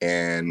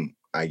 and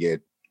I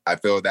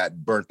feel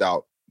that burnt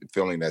out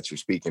feeling that you're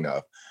speaking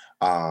of.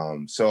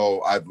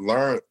 So I've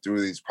learned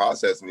through these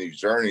processes and these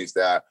journeys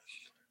that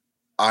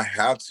I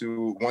have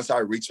to, once I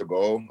reach a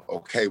goal,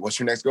 okay, what's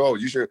your next goal?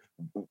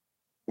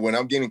 When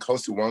I'm getting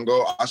close to one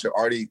goal, I should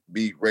already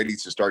be ready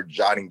to start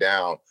jotting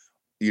down,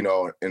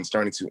 and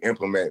starting to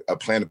implement a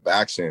plan of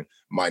action,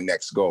 my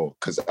next goal.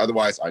 Because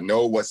otherwise I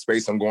know what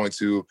space I'm going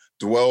to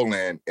dwell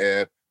in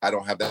if I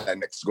don't have that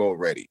next goal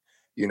ready,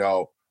 and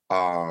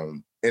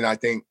I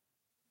think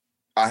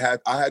I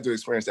had to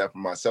experience that for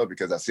myself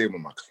because I see it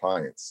with my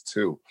clients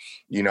too,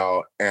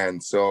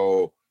 and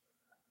so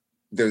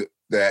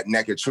that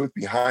naked truth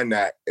behind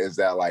that is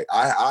that like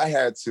I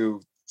had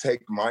to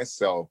take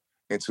myself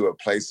into a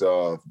place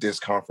of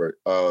discomfort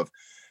of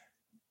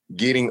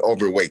getting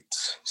overweight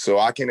so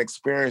I can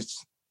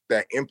experience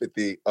that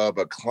empathy of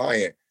a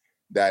client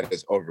that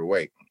is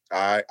overweight.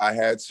 I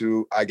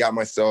got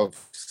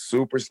myself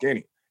super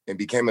skinny and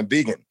became a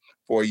vegan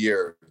for a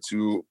year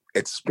to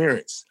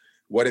experience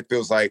what it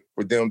feels like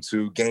for them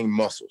to gain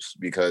muscles,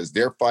 because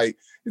their fight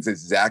is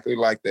exactly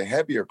like the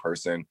heavier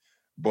person.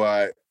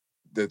 But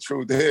the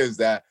truth is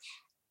that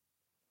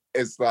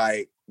it's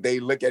like they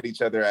look at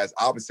each other as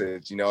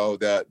opposites.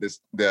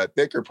 The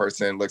thicker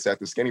person looks at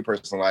the skinny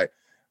person like,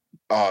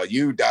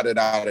 you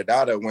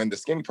da-da-da-da-da, when the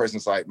skinny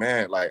person's like,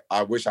 man, like,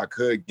 I wish I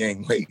could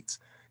gain weight.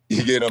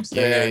 You get what I'm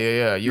saying?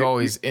 Yeah. You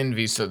always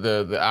envy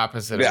the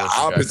opposite of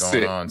what you got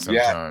going on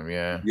sometimes.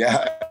 Yeah.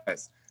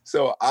 Yes.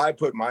 So I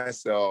put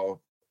myself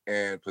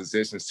in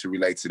positions to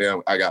relate to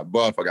them. I got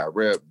buff, I got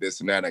ripped,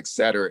 this and that, et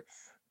cetera,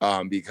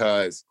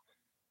 because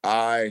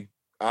I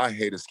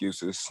hate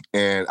excuses,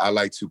 and I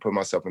like to put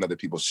myself in other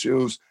people's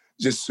shoes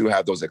just to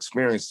have those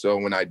experiences. So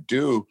when I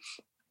do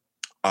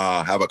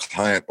have a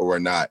client or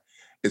not,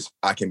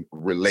 I can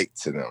relate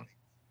to them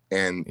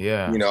and,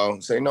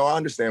 say, no, I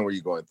understand what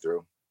you're going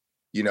through.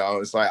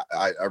 It's like,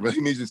 I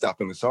really need you to stop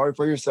feeling sorry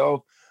for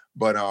yourself,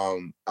 but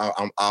I'll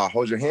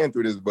hold your hand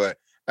through this, but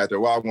after a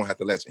while, I'm going to have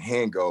to let your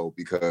hand go,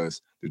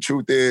 because the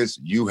truth is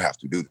you have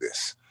to do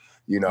this.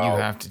 You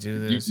have to do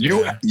this.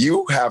 You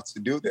have to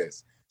do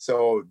this.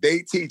 So they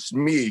teach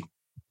me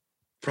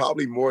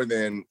probably more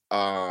than,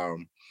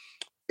 and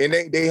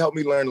they help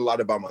me learn a lot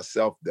about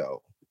myself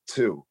though,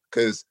 too.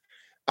 Because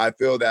I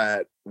feel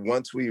that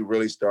once we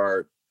really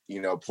start,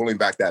 pulling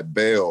back that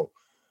veil,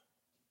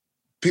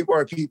 people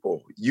are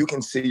people. You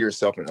can see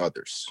yourself in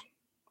others.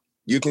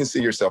 You can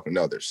see yourself in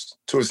others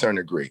to a certain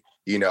degree.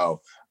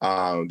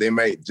 They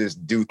might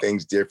just do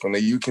things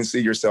differently. You can see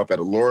yourself at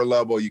a lower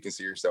level. You can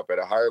see yourself at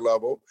a higher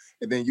level.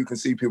 And then you can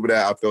see people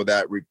that I feel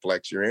that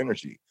reflects your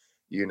energy.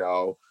 I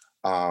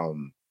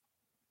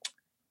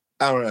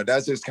don't know.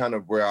 That's just kind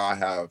of where I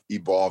have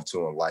evolved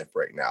to in life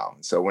right now.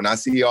 So when I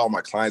see all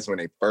my clients, when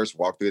they first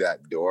walk through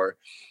that door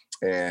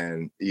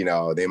and,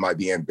 they might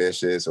be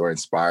ambitious or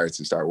inspired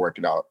to start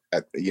working out,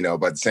 but at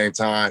the same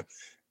time,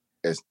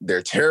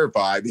 they're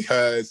terrified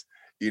because,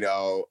 they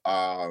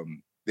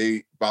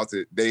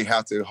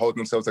have to hold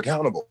themselves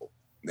accountable.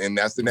 And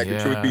that's the naked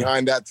truth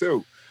behind that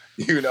too.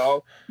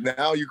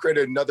 Now you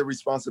created another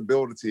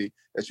responsibility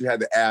that you had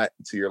to add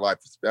to your life,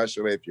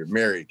 especially if you're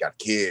married, got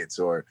kids,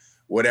 or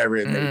whatever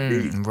it may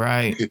be.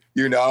 Right. And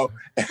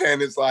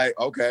it's like,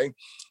 okay,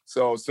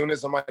 so as soon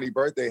as somebody's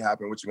birthday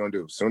happens, what you gonna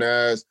do? As soon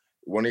as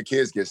one of your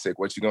kids gets sick,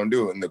 what you gonna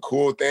do? And the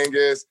cool thing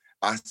is,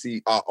 I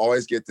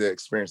always get to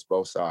experience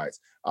both sides.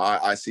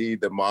 I see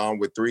the mom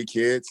with 3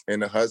 kids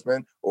and a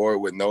husband, or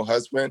with no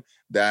husband,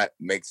 that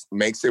makes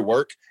it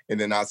work. And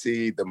then I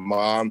see the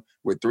mom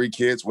with 3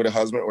 kids with a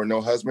husband or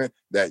no husband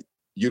that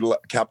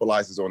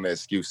capitalizes on the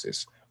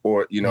excuses,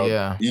 or, you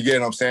get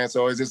what I'm saying?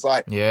 So it's just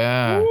like,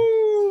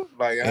 woo,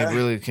 like, it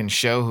really can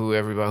show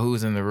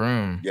who's in the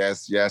room.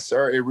 Yes,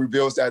 sir. It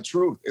reveals that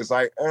truth. It's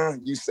like,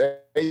 you say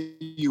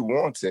you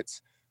want it,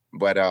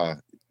 but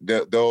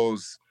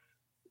those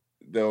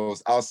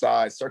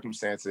outside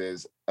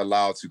circumstances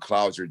allowed to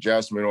cloud your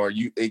judgment, or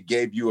it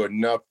gave you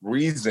enough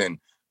reason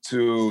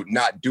to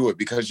not do it,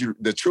 because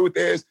the truth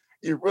is,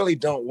 you really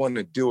don't want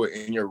to do it,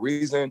 and your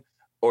reason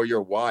or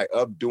your why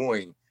of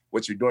doing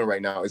what you're doing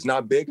right now is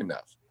not big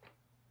enough.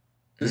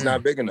 It's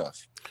not big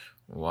enough.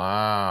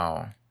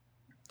 Wow.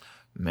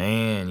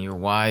 Man, your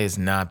why is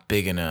not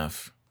big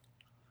enough.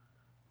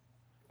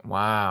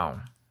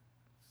 Wow.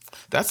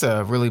 That's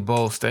a really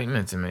bold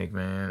statement to make,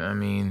 man. I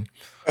mean,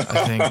 I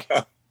think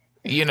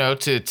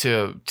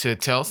to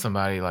tell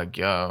somebody like,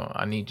 yo,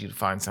 I need you to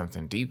find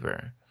something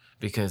deeper,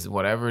 because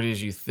whatever it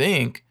is you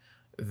think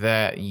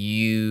that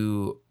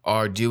you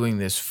are doing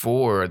this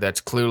for, that's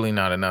clearly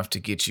not enough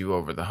to get you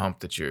over the hump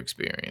that you're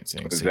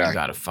experiencing. Exactly. So you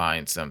got to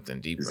find something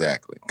deeper.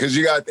 Exactly. Because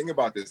you got to think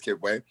about this,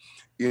 Kidway.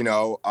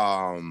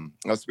 I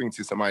was speaking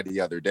to somebody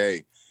the other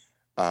day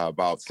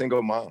about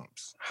single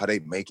moms, how they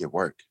make it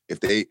work. If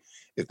they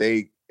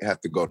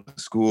have to go to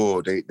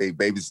school, they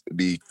babies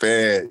be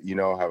fed,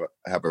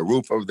 have a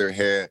roof over their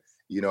head,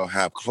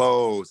 have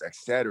clothes,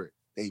 etc.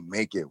 They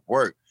make it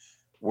work.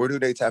 Where do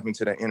they tap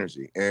into that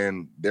energy?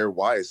 And their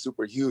why is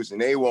super huge, and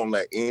they won't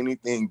let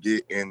anything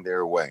get in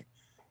their way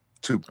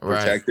to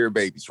protect their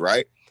babies,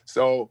 right?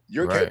 So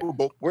you're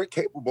capable, we're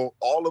capable,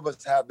 all of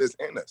us have this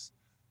in us,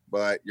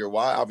 but your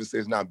why obviously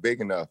is not big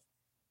enough.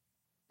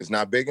 It's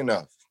not big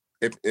enough.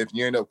 If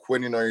you end up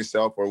quitting on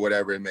yourself or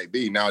whatever it may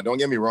be. Now, don't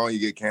get me wrong, you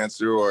get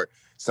cancer or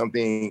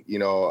something,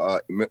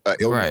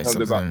 illness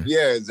comes about.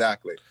 Yeah,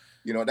 exactly.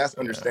 That's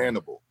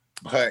understandable.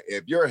 But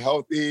if you're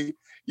healthy,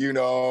 you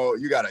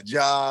got a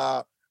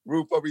job,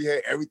 roof over your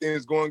head, everything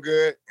is going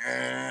good,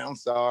 I'm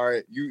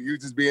sorry, you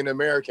just being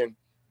American.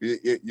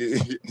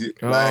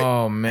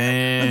 Oh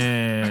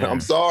man, I'm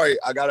sorry,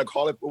 I gotta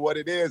call it for what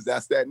it is.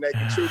 That's that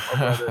naked truth, my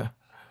brother.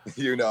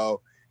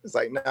 It's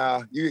like,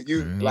 nah,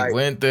 you like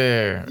went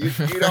there. You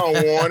don't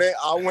want it.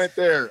 I went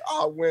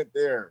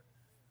there.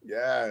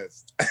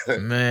 Yes.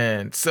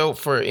 Man. So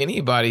for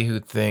anybody who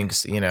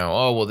thinks,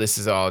 this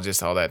is all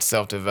that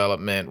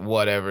self-development,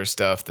 whatever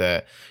stuff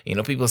that,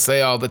 people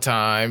say all the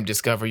time,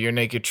 discover your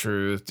naked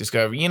truth,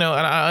 and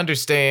I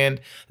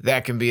understand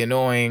that can be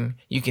annoying.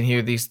 You can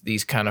hear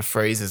these kind of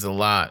phrases a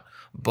lot,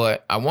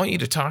 but I want you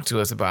to talk to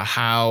us about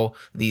how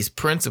these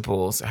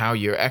principles, how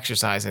you're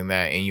exercising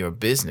that in your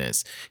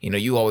business.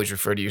 You always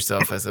refer to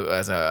yourself as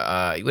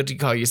a what do you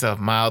call yourself?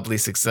 Mildly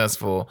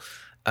successful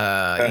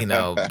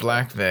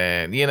black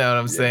man, you know what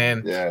I'm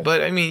saying? Yeah.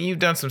 But I mean, you've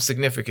done some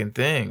significant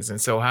things. And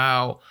so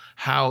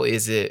how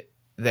is it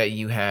that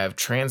you have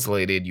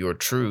translated your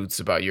truths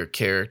about your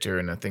character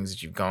and the things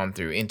that you've gone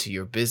through into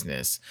your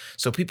business,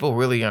 so people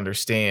really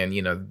understand,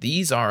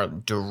 these are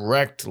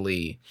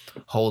directly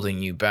holding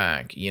you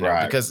back,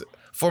 because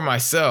for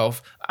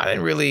myself, I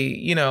didn't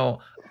really,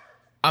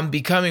 I'm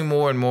becoming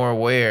more and more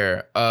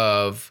aware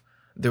of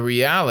the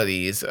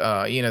realities,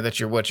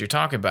 that what you're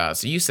talking about.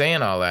 So you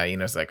saying all that,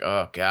 it's like,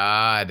 oh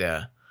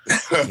God,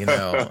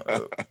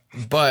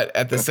 but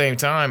at the same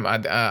time,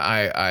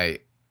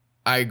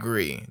 I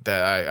agree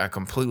that I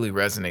completely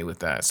resonate with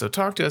that. So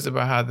talk to us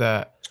about how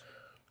that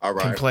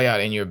can play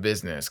out in your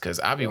business, because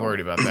I'd be worried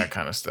about that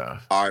kind of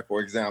stuff. All right. For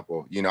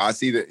example, I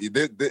see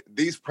that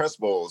these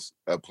principles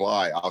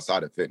apply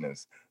outside of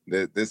fitness.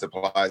 This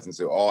applies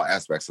into all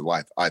aspects of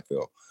life, I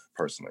feel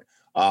personally.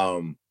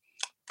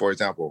 For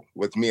example,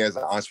 with me as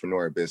an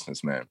entrepreneur and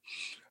businessman,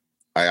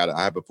 I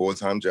have a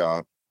full-time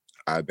job.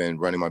 I've been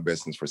running my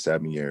business for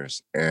 7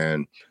 years,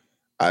 and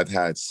I've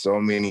had so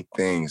many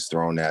things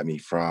thrown at me.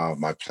 From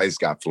my place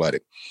got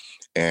flooded,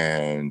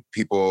 and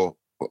people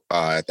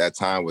at that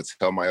time would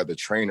tell my other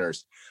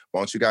trainers, why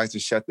don't you guys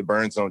just shut the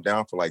burn zone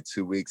down for like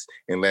 2 weeks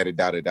and let it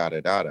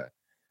da-da-da-da-da-da.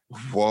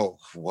 Whoa,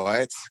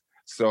 what?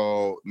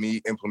 So me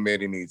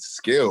implementing these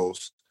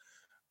skills,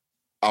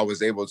 I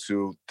was able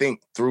to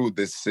think through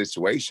this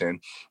situation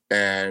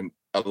and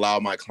allow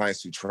my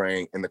clients to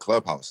train in the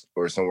clubhouse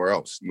or somewhere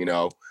else,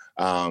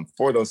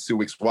 for those 2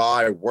 weeks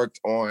while I worked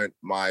on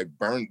my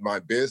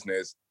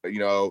business,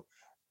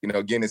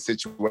 getting it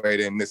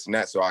situated and this and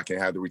that, so I can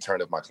have the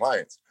return of my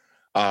clients.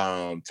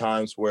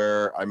 Times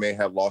where I may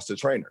have lost a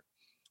trainer,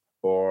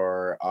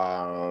 or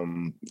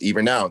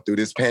even now through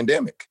this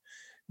pandemic,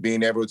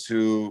 being able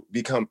to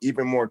become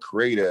even more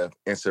creative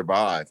and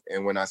survive.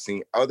 And when I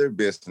see other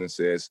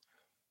businesses,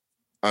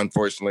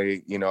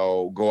 unfortunately,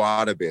 go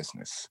out of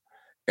business.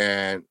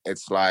 And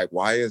it's like,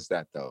 why is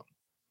that though?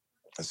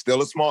 It's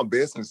still a small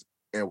business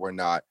and we're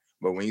not.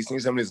 But when you see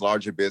some of these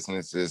larger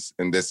businesses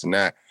and this and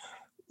that,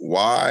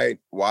 why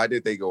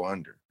did they go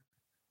under?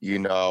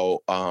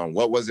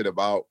 What was it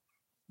about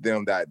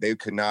them that they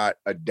could not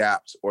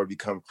adapt or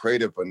become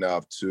creative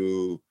enough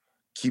to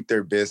keep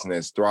their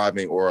business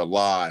thriving or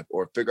alive,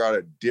 or figure out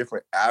a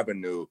different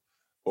avenue,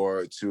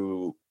 or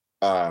to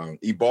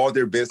evolve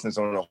their business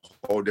on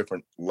a whole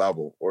different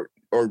level, or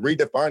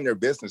redefine their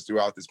business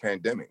throughout this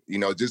pandemic,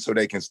 just so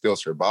they can still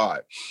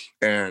survive.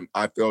 And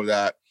I feel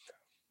that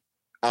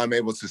I'm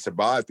able to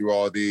survive through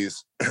all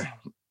these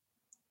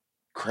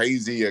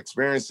crazy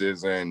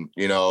experiences and,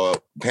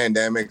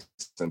 pandemics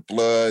and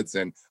floods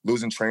and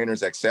losing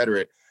trainers, et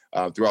cetera,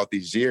 throughout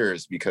these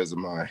years, because of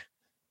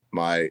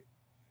my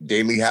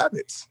daily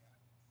habits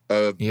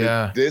of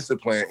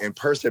discipline and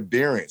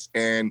perseverance,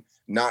 and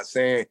not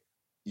saying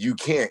you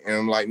can't. And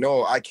I'm like,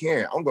 no, I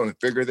can. I'm going to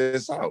figure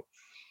this out.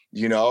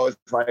 It's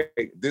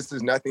like, this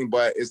is nothing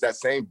but, it's that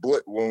same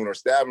bullet wound or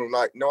stabbing. I'm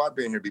like, no, I've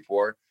been here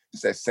before.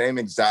 It's that same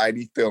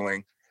anxiety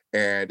feeling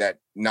and that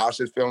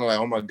nauseous feeling, like,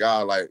 oh my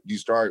God, like you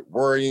start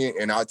worrying.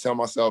 And I tell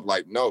myself,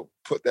 like, no,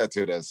 put that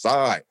to the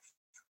side.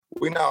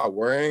 We're not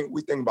worrying.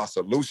 We think about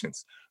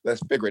solutions.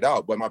 Let's figure it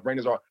out. But my brain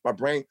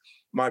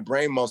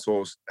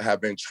muscles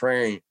have been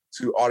trained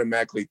to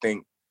automatically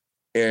think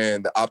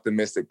in the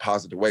optimistic,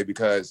 positive way,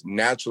 because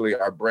naturally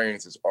our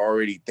brains is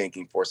already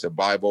thinking for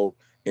survival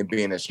and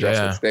being in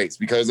stressful states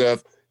because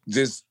of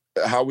just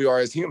how we are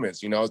as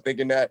humans,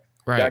 thinking that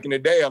back in the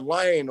day, a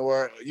lion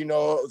or,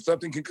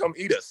 something can come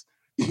eat us.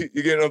 You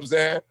get what I'm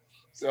saying?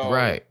 So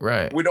right.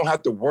 We don't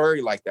have to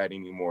worry like that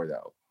anymore,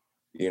 though,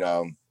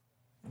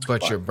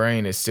 But your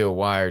brain is still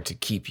wired to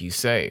keep you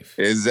safe.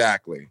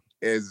 Exactly.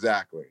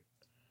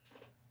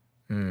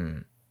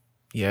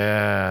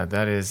 Yeah,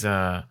 that is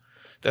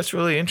that's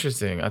really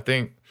interesting. I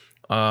think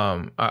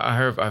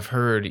I've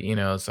heard,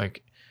 it's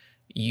like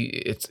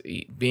it's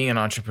being an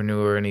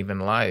entrepreneur, and even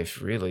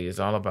life really is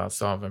all about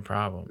solving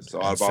problems. It's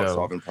all about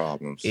solving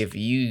problems. If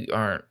you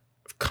aren't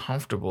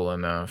comfortable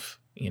enough,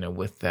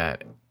 with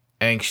that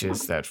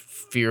anxious, that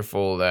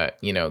fearful, that,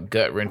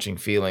 gut-wrenching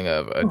feeling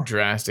of a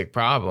drastic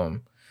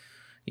problem,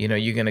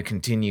 you're going to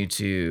continue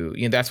to,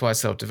 that's why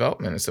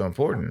self-development is so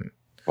important.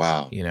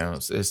 Wow.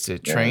 Is to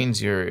train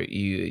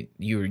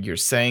you're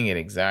saying it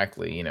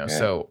exactly,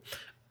 So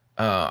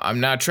I'm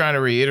not trying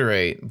to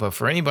reiterate, but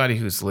for anybody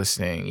who's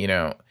listening,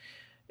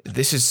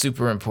 this is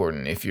super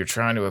important. If you're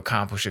trying to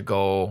accomplish a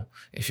goal,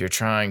 if you're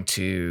trying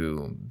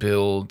to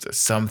build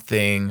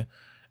something,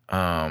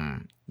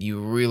 you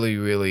really,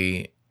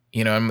 really,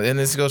 and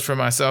this goes for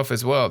myself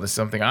as well. This is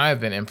something I've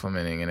been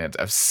implementing, and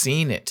I've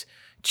seen it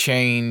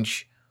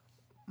change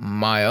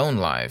my own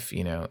life,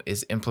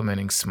 is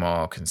implementing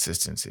small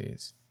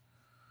consistencies.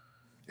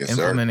 Yes,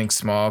 implementing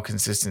small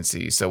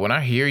consistencies. So when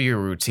I hear your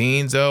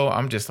routines, though,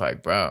 I'm just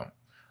like, bro,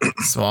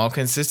 small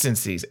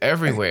consistencies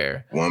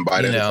everywhere. One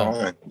bite at a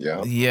time.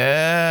 Yeah.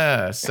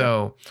 Yeah.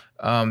 So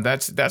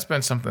that's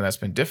been something that's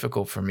been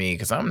difficult for me,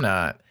 because I'm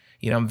not,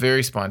 I'm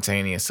very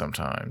spontaneous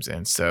sometimes.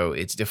 And so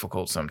it's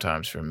difficult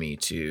sometimes for me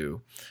to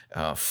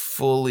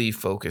fully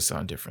focus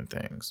on different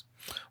things.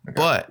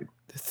 But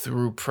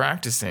through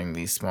practicing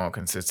these small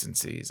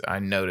consistencies, I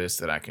noticed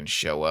that I can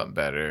show up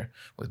better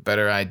with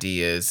better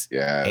ideas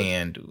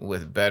and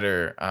with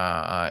better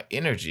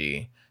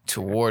energy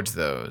towards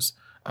those.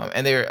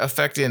 And they're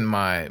affecting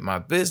my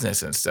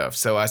business and stuff.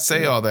 So I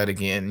say all that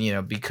again,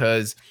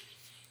 because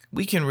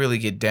we can really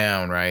get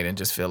down, right, and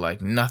just feel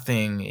like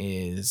nothing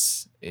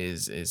is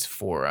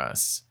for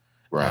us.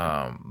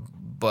 Right.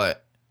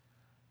 But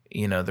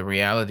the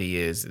reality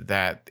is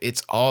that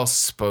it's all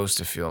supposed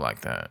to feel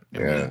like that.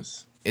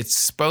 Yes. It's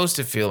supposed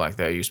to feel like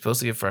that. You're supposed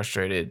to get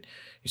frustrated.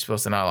 You're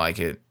supposed to not like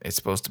it. It's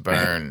supposed to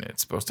burn.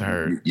 It's supposed to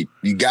hurt. You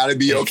got to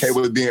be okay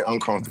with being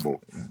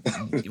uncomfortable.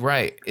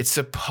 Right. It's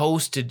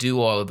supposed to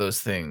do all of those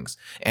things.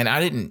 And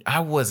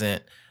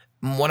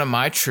one of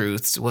my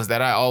truths was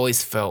that I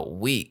always felt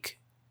weak.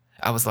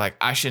 I was like,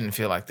 I shouldn't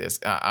feel like this.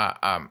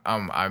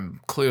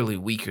 I'm clearly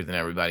weaker than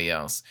everybody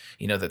else.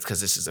 That's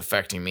because this is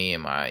affecting me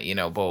and my,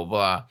 blah, blah,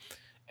 blah.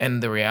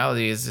 And the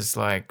reality is just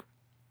like,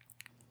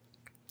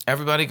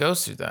 everybody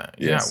goes through that.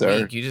 You're not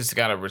weak. You just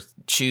got to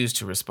choose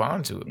to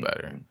respond to it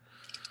better.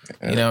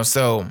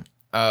 So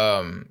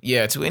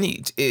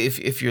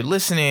if you're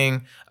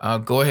listening,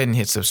 go ahead and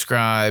hit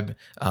subscribe,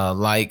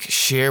 like,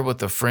 share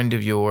with a friend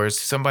of yours,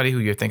 somebody who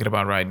you're thinking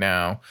about right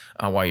now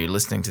while you're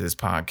listening to this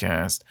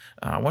podcast.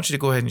 I want you to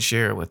go ahead and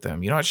share it with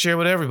them. You don't have to share it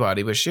with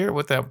everybody, but share it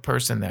with that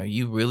person that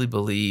you really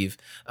believe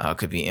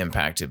could be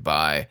impacted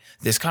by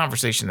this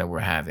conversation that we're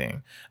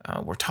having.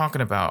 We're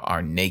talking about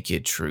our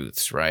naked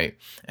truths, right?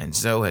 And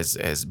Zoe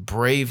has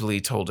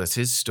bravely told us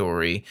his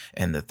story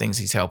and the things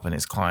he's helping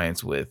his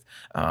clients with.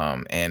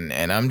 And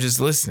I'm just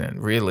listening,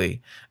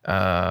 really,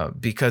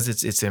 because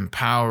it's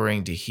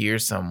empowering to hear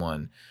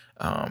someone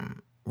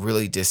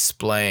really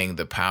displaying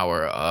the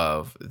power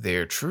of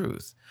their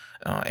truth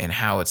and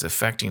how it's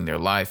affecting their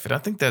life. And I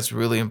think that's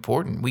really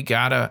important. We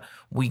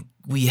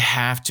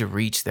have to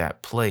reach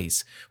that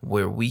place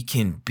where we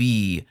can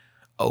be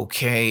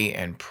okay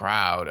and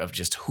proud of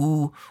just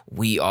who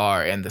we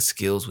are and the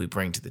skills we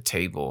bring to the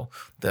table,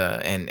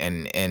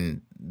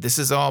 and this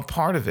is all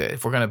part of it.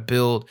 If we're going to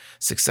build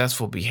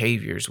successful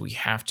behaviors, we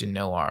have to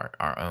know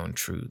our own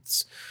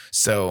truths.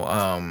 So,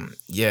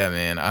 yeah,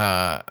 man,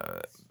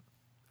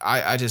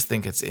 I just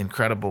think it's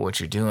incredible what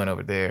you're doing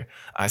over there.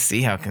 I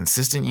see how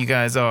consistent you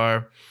guys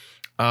are,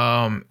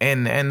 and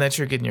that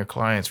you're getting your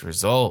clients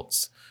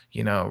results,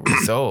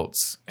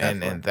 results.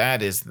 And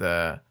that is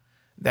the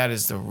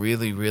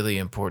really, really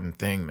important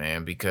thing,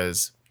 man,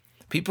 because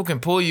people can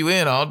pull you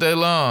in all day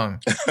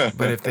long,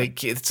 but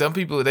some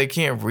people, they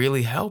can't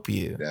really help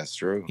you. That's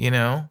true.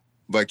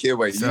 But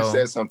Kidway, you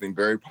said something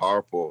very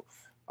powerful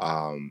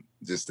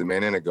just a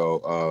minute ago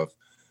of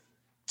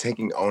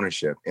taking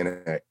ownership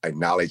and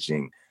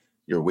acknowledging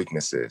your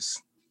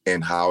weaknesses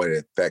and how it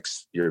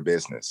affects your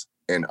business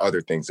and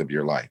other things of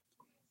your life.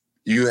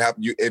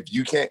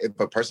 If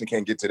a person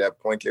can't get to that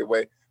point,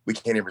 Kidway, we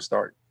can't even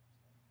start.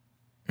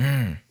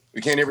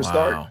 We can't even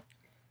start.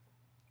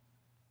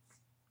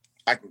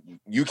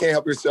 You can't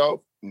help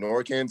yourself,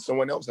 nor can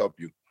someone else help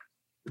you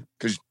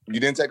because you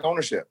didn't take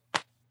ownership.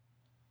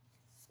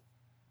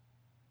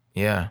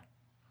 Yeah,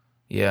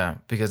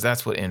 because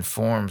that's what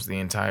informs the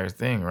entire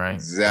thing, right?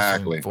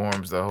 Exactly.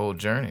 Informs the whole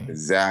journey.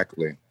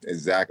 Exactly.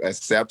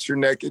 Accept your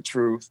naked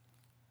truth.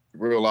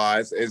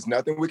 Realize there's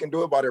nothing we can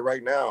do about it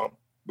right now,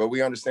 but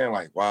we understand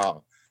like,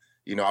 wow,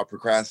 I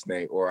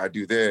procrastinate or I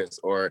do this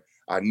or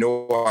I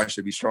know I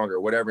should be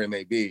stronger, whatever it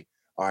may be.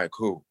 All right,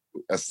 cool.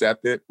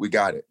 Accept it. We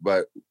got it.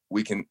 But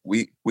we can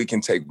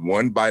take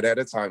one bite at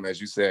a time, as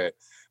you said,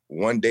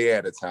 one day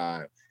at a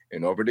time.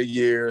 And over the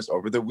years,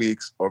 over the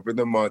weeks, over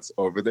the months,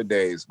 over the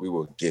days, we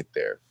will get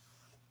there.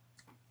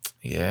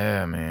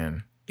 Yeah,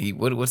 man.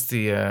 What's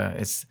the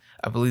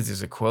I believe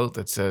there's a quote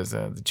that says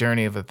the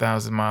journey of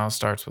 1,000 miles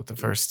starts with the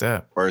first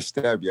step. First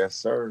step, yes,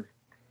 sir.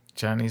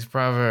 Chinese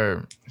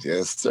proverb.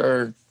 Yes,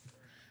 sir.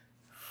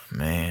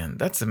 Man,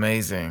 that's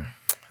amazing.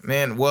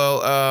 Man,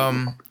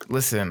 well,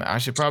 listen, I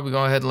should probably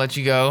go ahead and let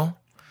you go.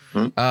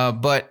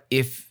 But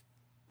if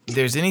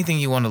there's anything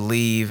you want to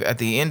leave at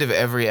the end of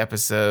every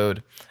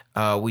episode,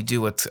 we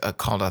do what's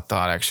called a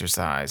thought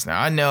exercise. Now,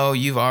 I know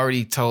you've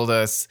already told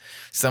us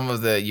some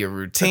of your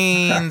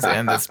routines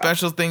and the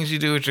special things you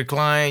do with your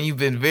client. You've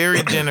been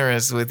very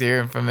generous with your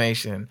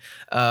information.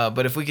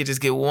 But if we could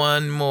just get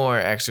one more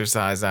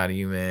exercise out of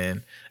you,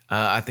 man,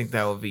 I think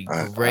that would be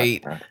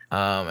great.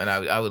 And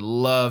I would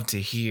love to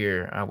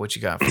hear what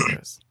you got for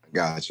us.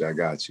 I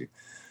got you.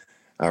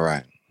 All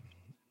right.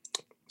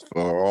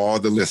 For all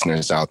the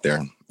listeners out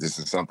there, this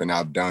is something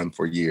I've done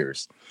for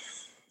years.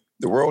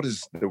 The world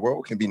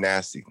can be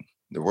nasty.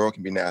 The world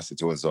can be nasty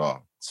to us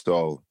all.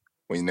 So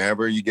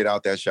whenever you get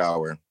out that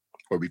shower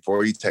or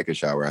before you take a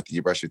shower, after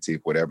you brush your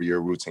teeth, whatever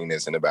your routine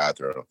is in the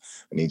bathroom,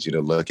 I need you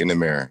to look in the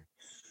mirror,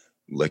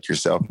 look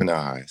yourself in the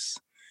eyes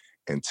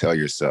and tell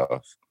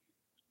yourself,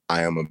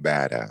 I am a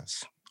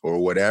badass, or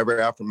whatever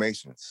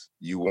affirmations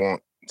you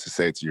want to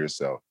say to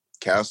yourself.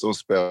 Cast those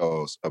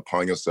spells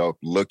upon yourself,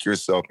 look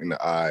yourself in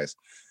the eyes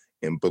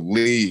and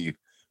believe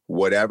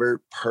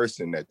whatever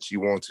person that you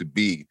want to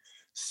be.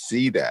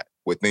 See that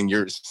within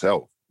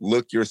yourself.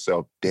 Look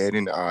yourself dead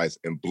in the eyes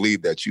and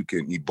believe that you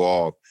can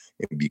evolve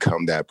and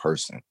become that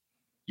person.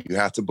 You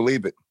have to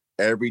believe it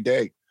every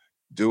day.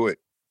 Do it.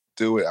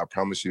 I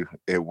promise you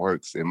it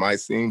works. It might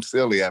seem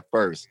silly at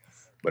first,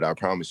 but I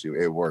promise you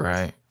it works.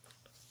 Right.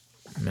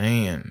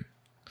 Man.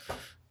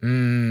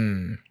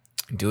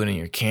 Do it in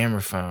your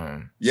camera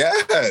phone.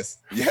 Yes.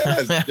 Use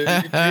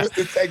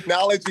the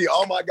technology.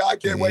 Oh my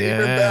God, can't wait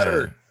even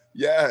better.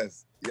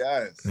 Yes.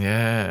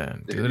 Yeah.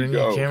 Do it in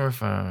your camera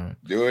phone.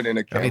 Do it in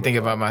a camera phone. I think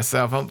about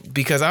myself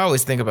because I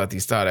always think about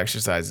these thought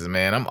exercises,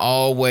 man. I'm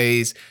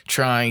always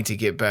trying to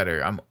get better.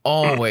 And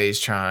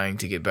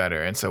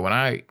so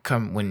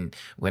when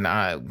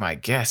my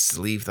guests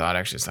leave thought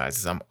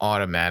exercises, I'm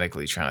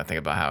automatically trying to think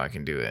about how I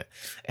can do it.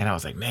 And I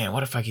was like, man,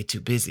 what if I get too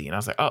busy? And I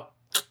was like, oh,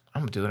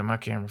 I'm gonna do it in my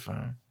camera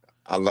phone.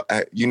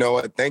 You know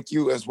what? Thank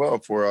you as well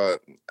for.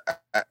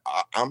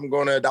 I'm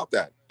going to adopt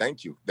that.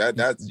 Thank you.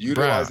 That's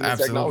utilizing the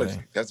technology.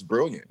 That's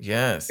brilliant.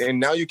 Yes. And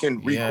now you can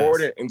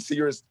record it and see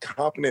your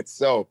confident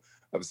self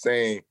of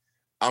saying,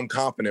 I'm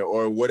confident,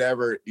 or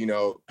whatever,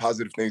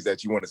 positive things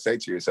that you want to say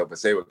to yourself and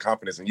say with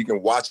confidence. And you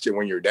can watch it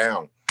when you're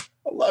down.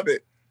 I love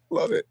it.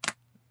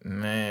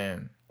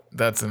 Man,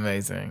 that's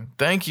amazing.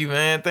 Thank you,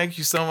 man. Thank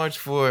you so much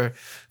for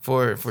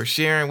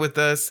sharing with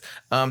us.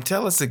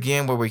 Tell us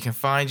again where we can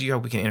find you, how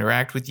we can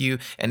interact with you.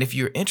 And if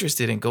you're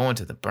interested in going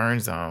to the Burn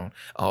Zone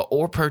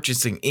or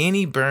purchasing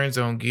any Burn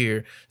Zone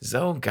gear,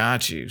 Zoe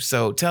got you.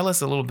 So tell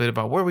us a little bit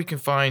about where we can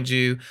find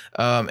you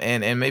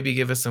and maybe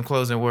give us some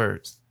closing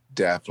words.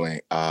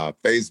 Definitely.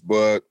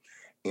 Facebook,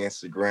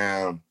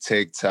 Instagram,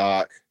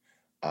 TikTok.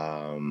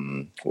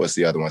 What's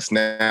the other one?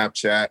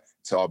 Snapchat.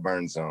 It's all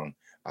Burn Zone.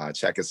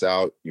 Check us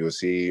out. You'll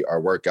see our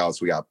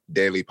workouts. We got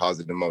daily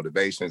positive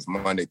motivations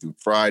Monday through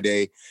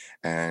Friday.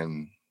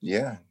 And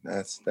yeah,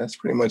 that's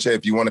pretty much it.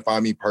 If you want to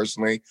find me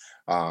personally,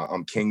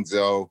 I'm King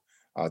Zoe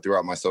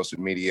throughout my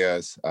social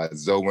medias,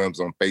 Zoe Wims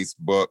on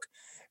Facebook.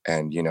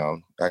 And,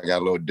 I got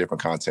a little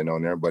different content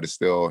on there, but it's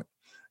still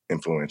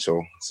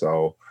influential.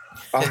 So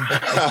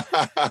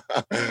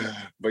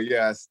But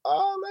yes,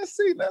 let's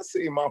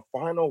see. My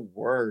final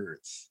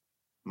words.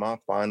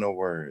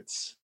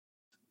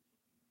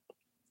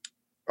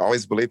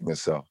 Always believe in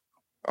yourself.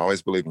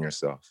 Always believe in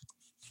yourself.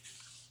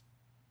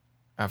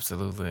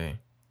 Absolutely.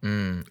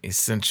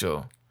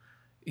 Essential.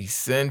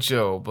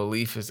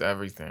 Belief is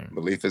everything.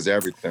 Belief is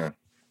everything.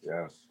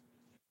 Yes.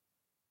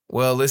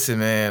 Well, listen,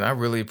 man, I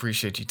really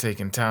appreciate you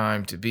taking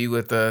time to be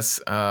with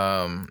us.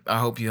 I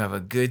hope you have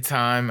a good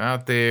time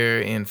out there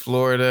in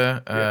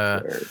Florida.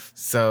 Yes,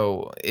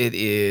 so it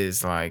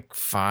is like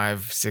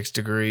 5-6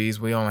 degrees.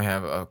 We only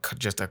have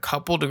just a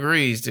couple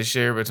degrees to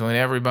share between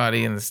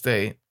everybody in the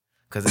state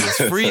because it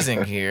is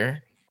freezing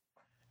here.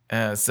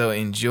 So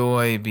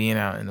enjoy being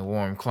out in the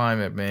warm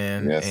climate,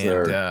 man. Yes,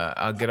 sir.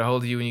 I'll get a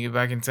hold of you when you get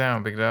back in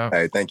town. Pick it up.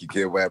 Hey, thank you,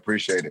 kid. Well, I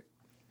appreciate it.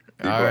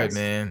 All right,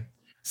 man.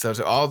 So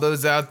to all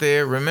those out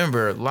there,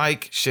 remember,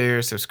 like,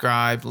 share,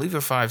 subscribe, leave a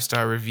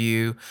 5-star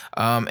review,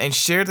 and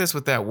share this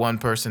with that one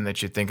person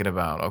that you're thinking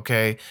about,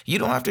 okay? You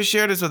don't have to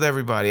share this with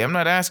everybody. I'm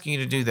not asking you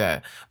to do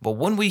that. But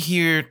when we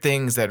hear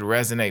things that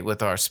resonate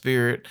with our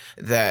spirit,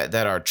 that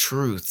are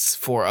truths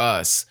for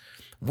us,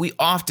 we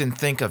often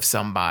think of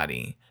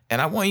somebody.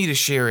 And I want you to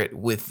share it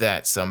with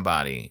that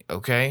somebody,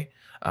 okay?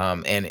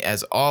 And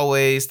as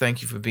always,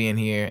 thank you for being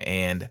here,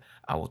 and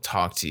I will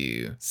talk to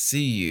you.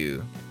 See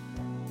you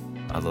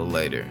a little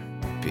later.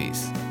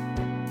 Peace.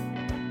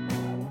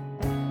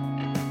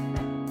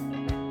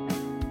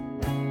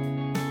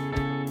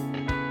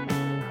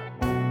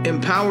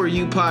 Empower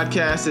You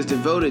podcast is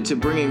devoted to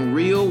bringing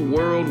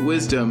real-world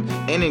wisdom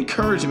and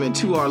encouragement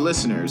to our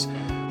listeners.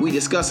 We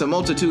discuss a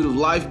multitude of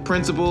life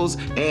principles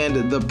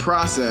and the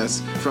process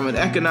from an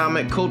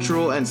economic,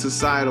 cultural, and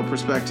societal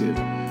perspective.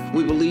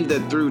 We believe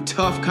that through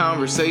tough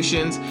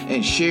conversations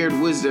and shared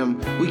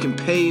wisdom, we can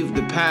pave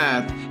the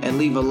path and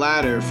leave a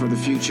ladder for the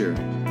future.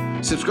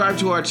 Subscribe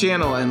to our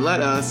channel and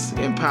let us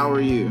empower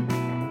you.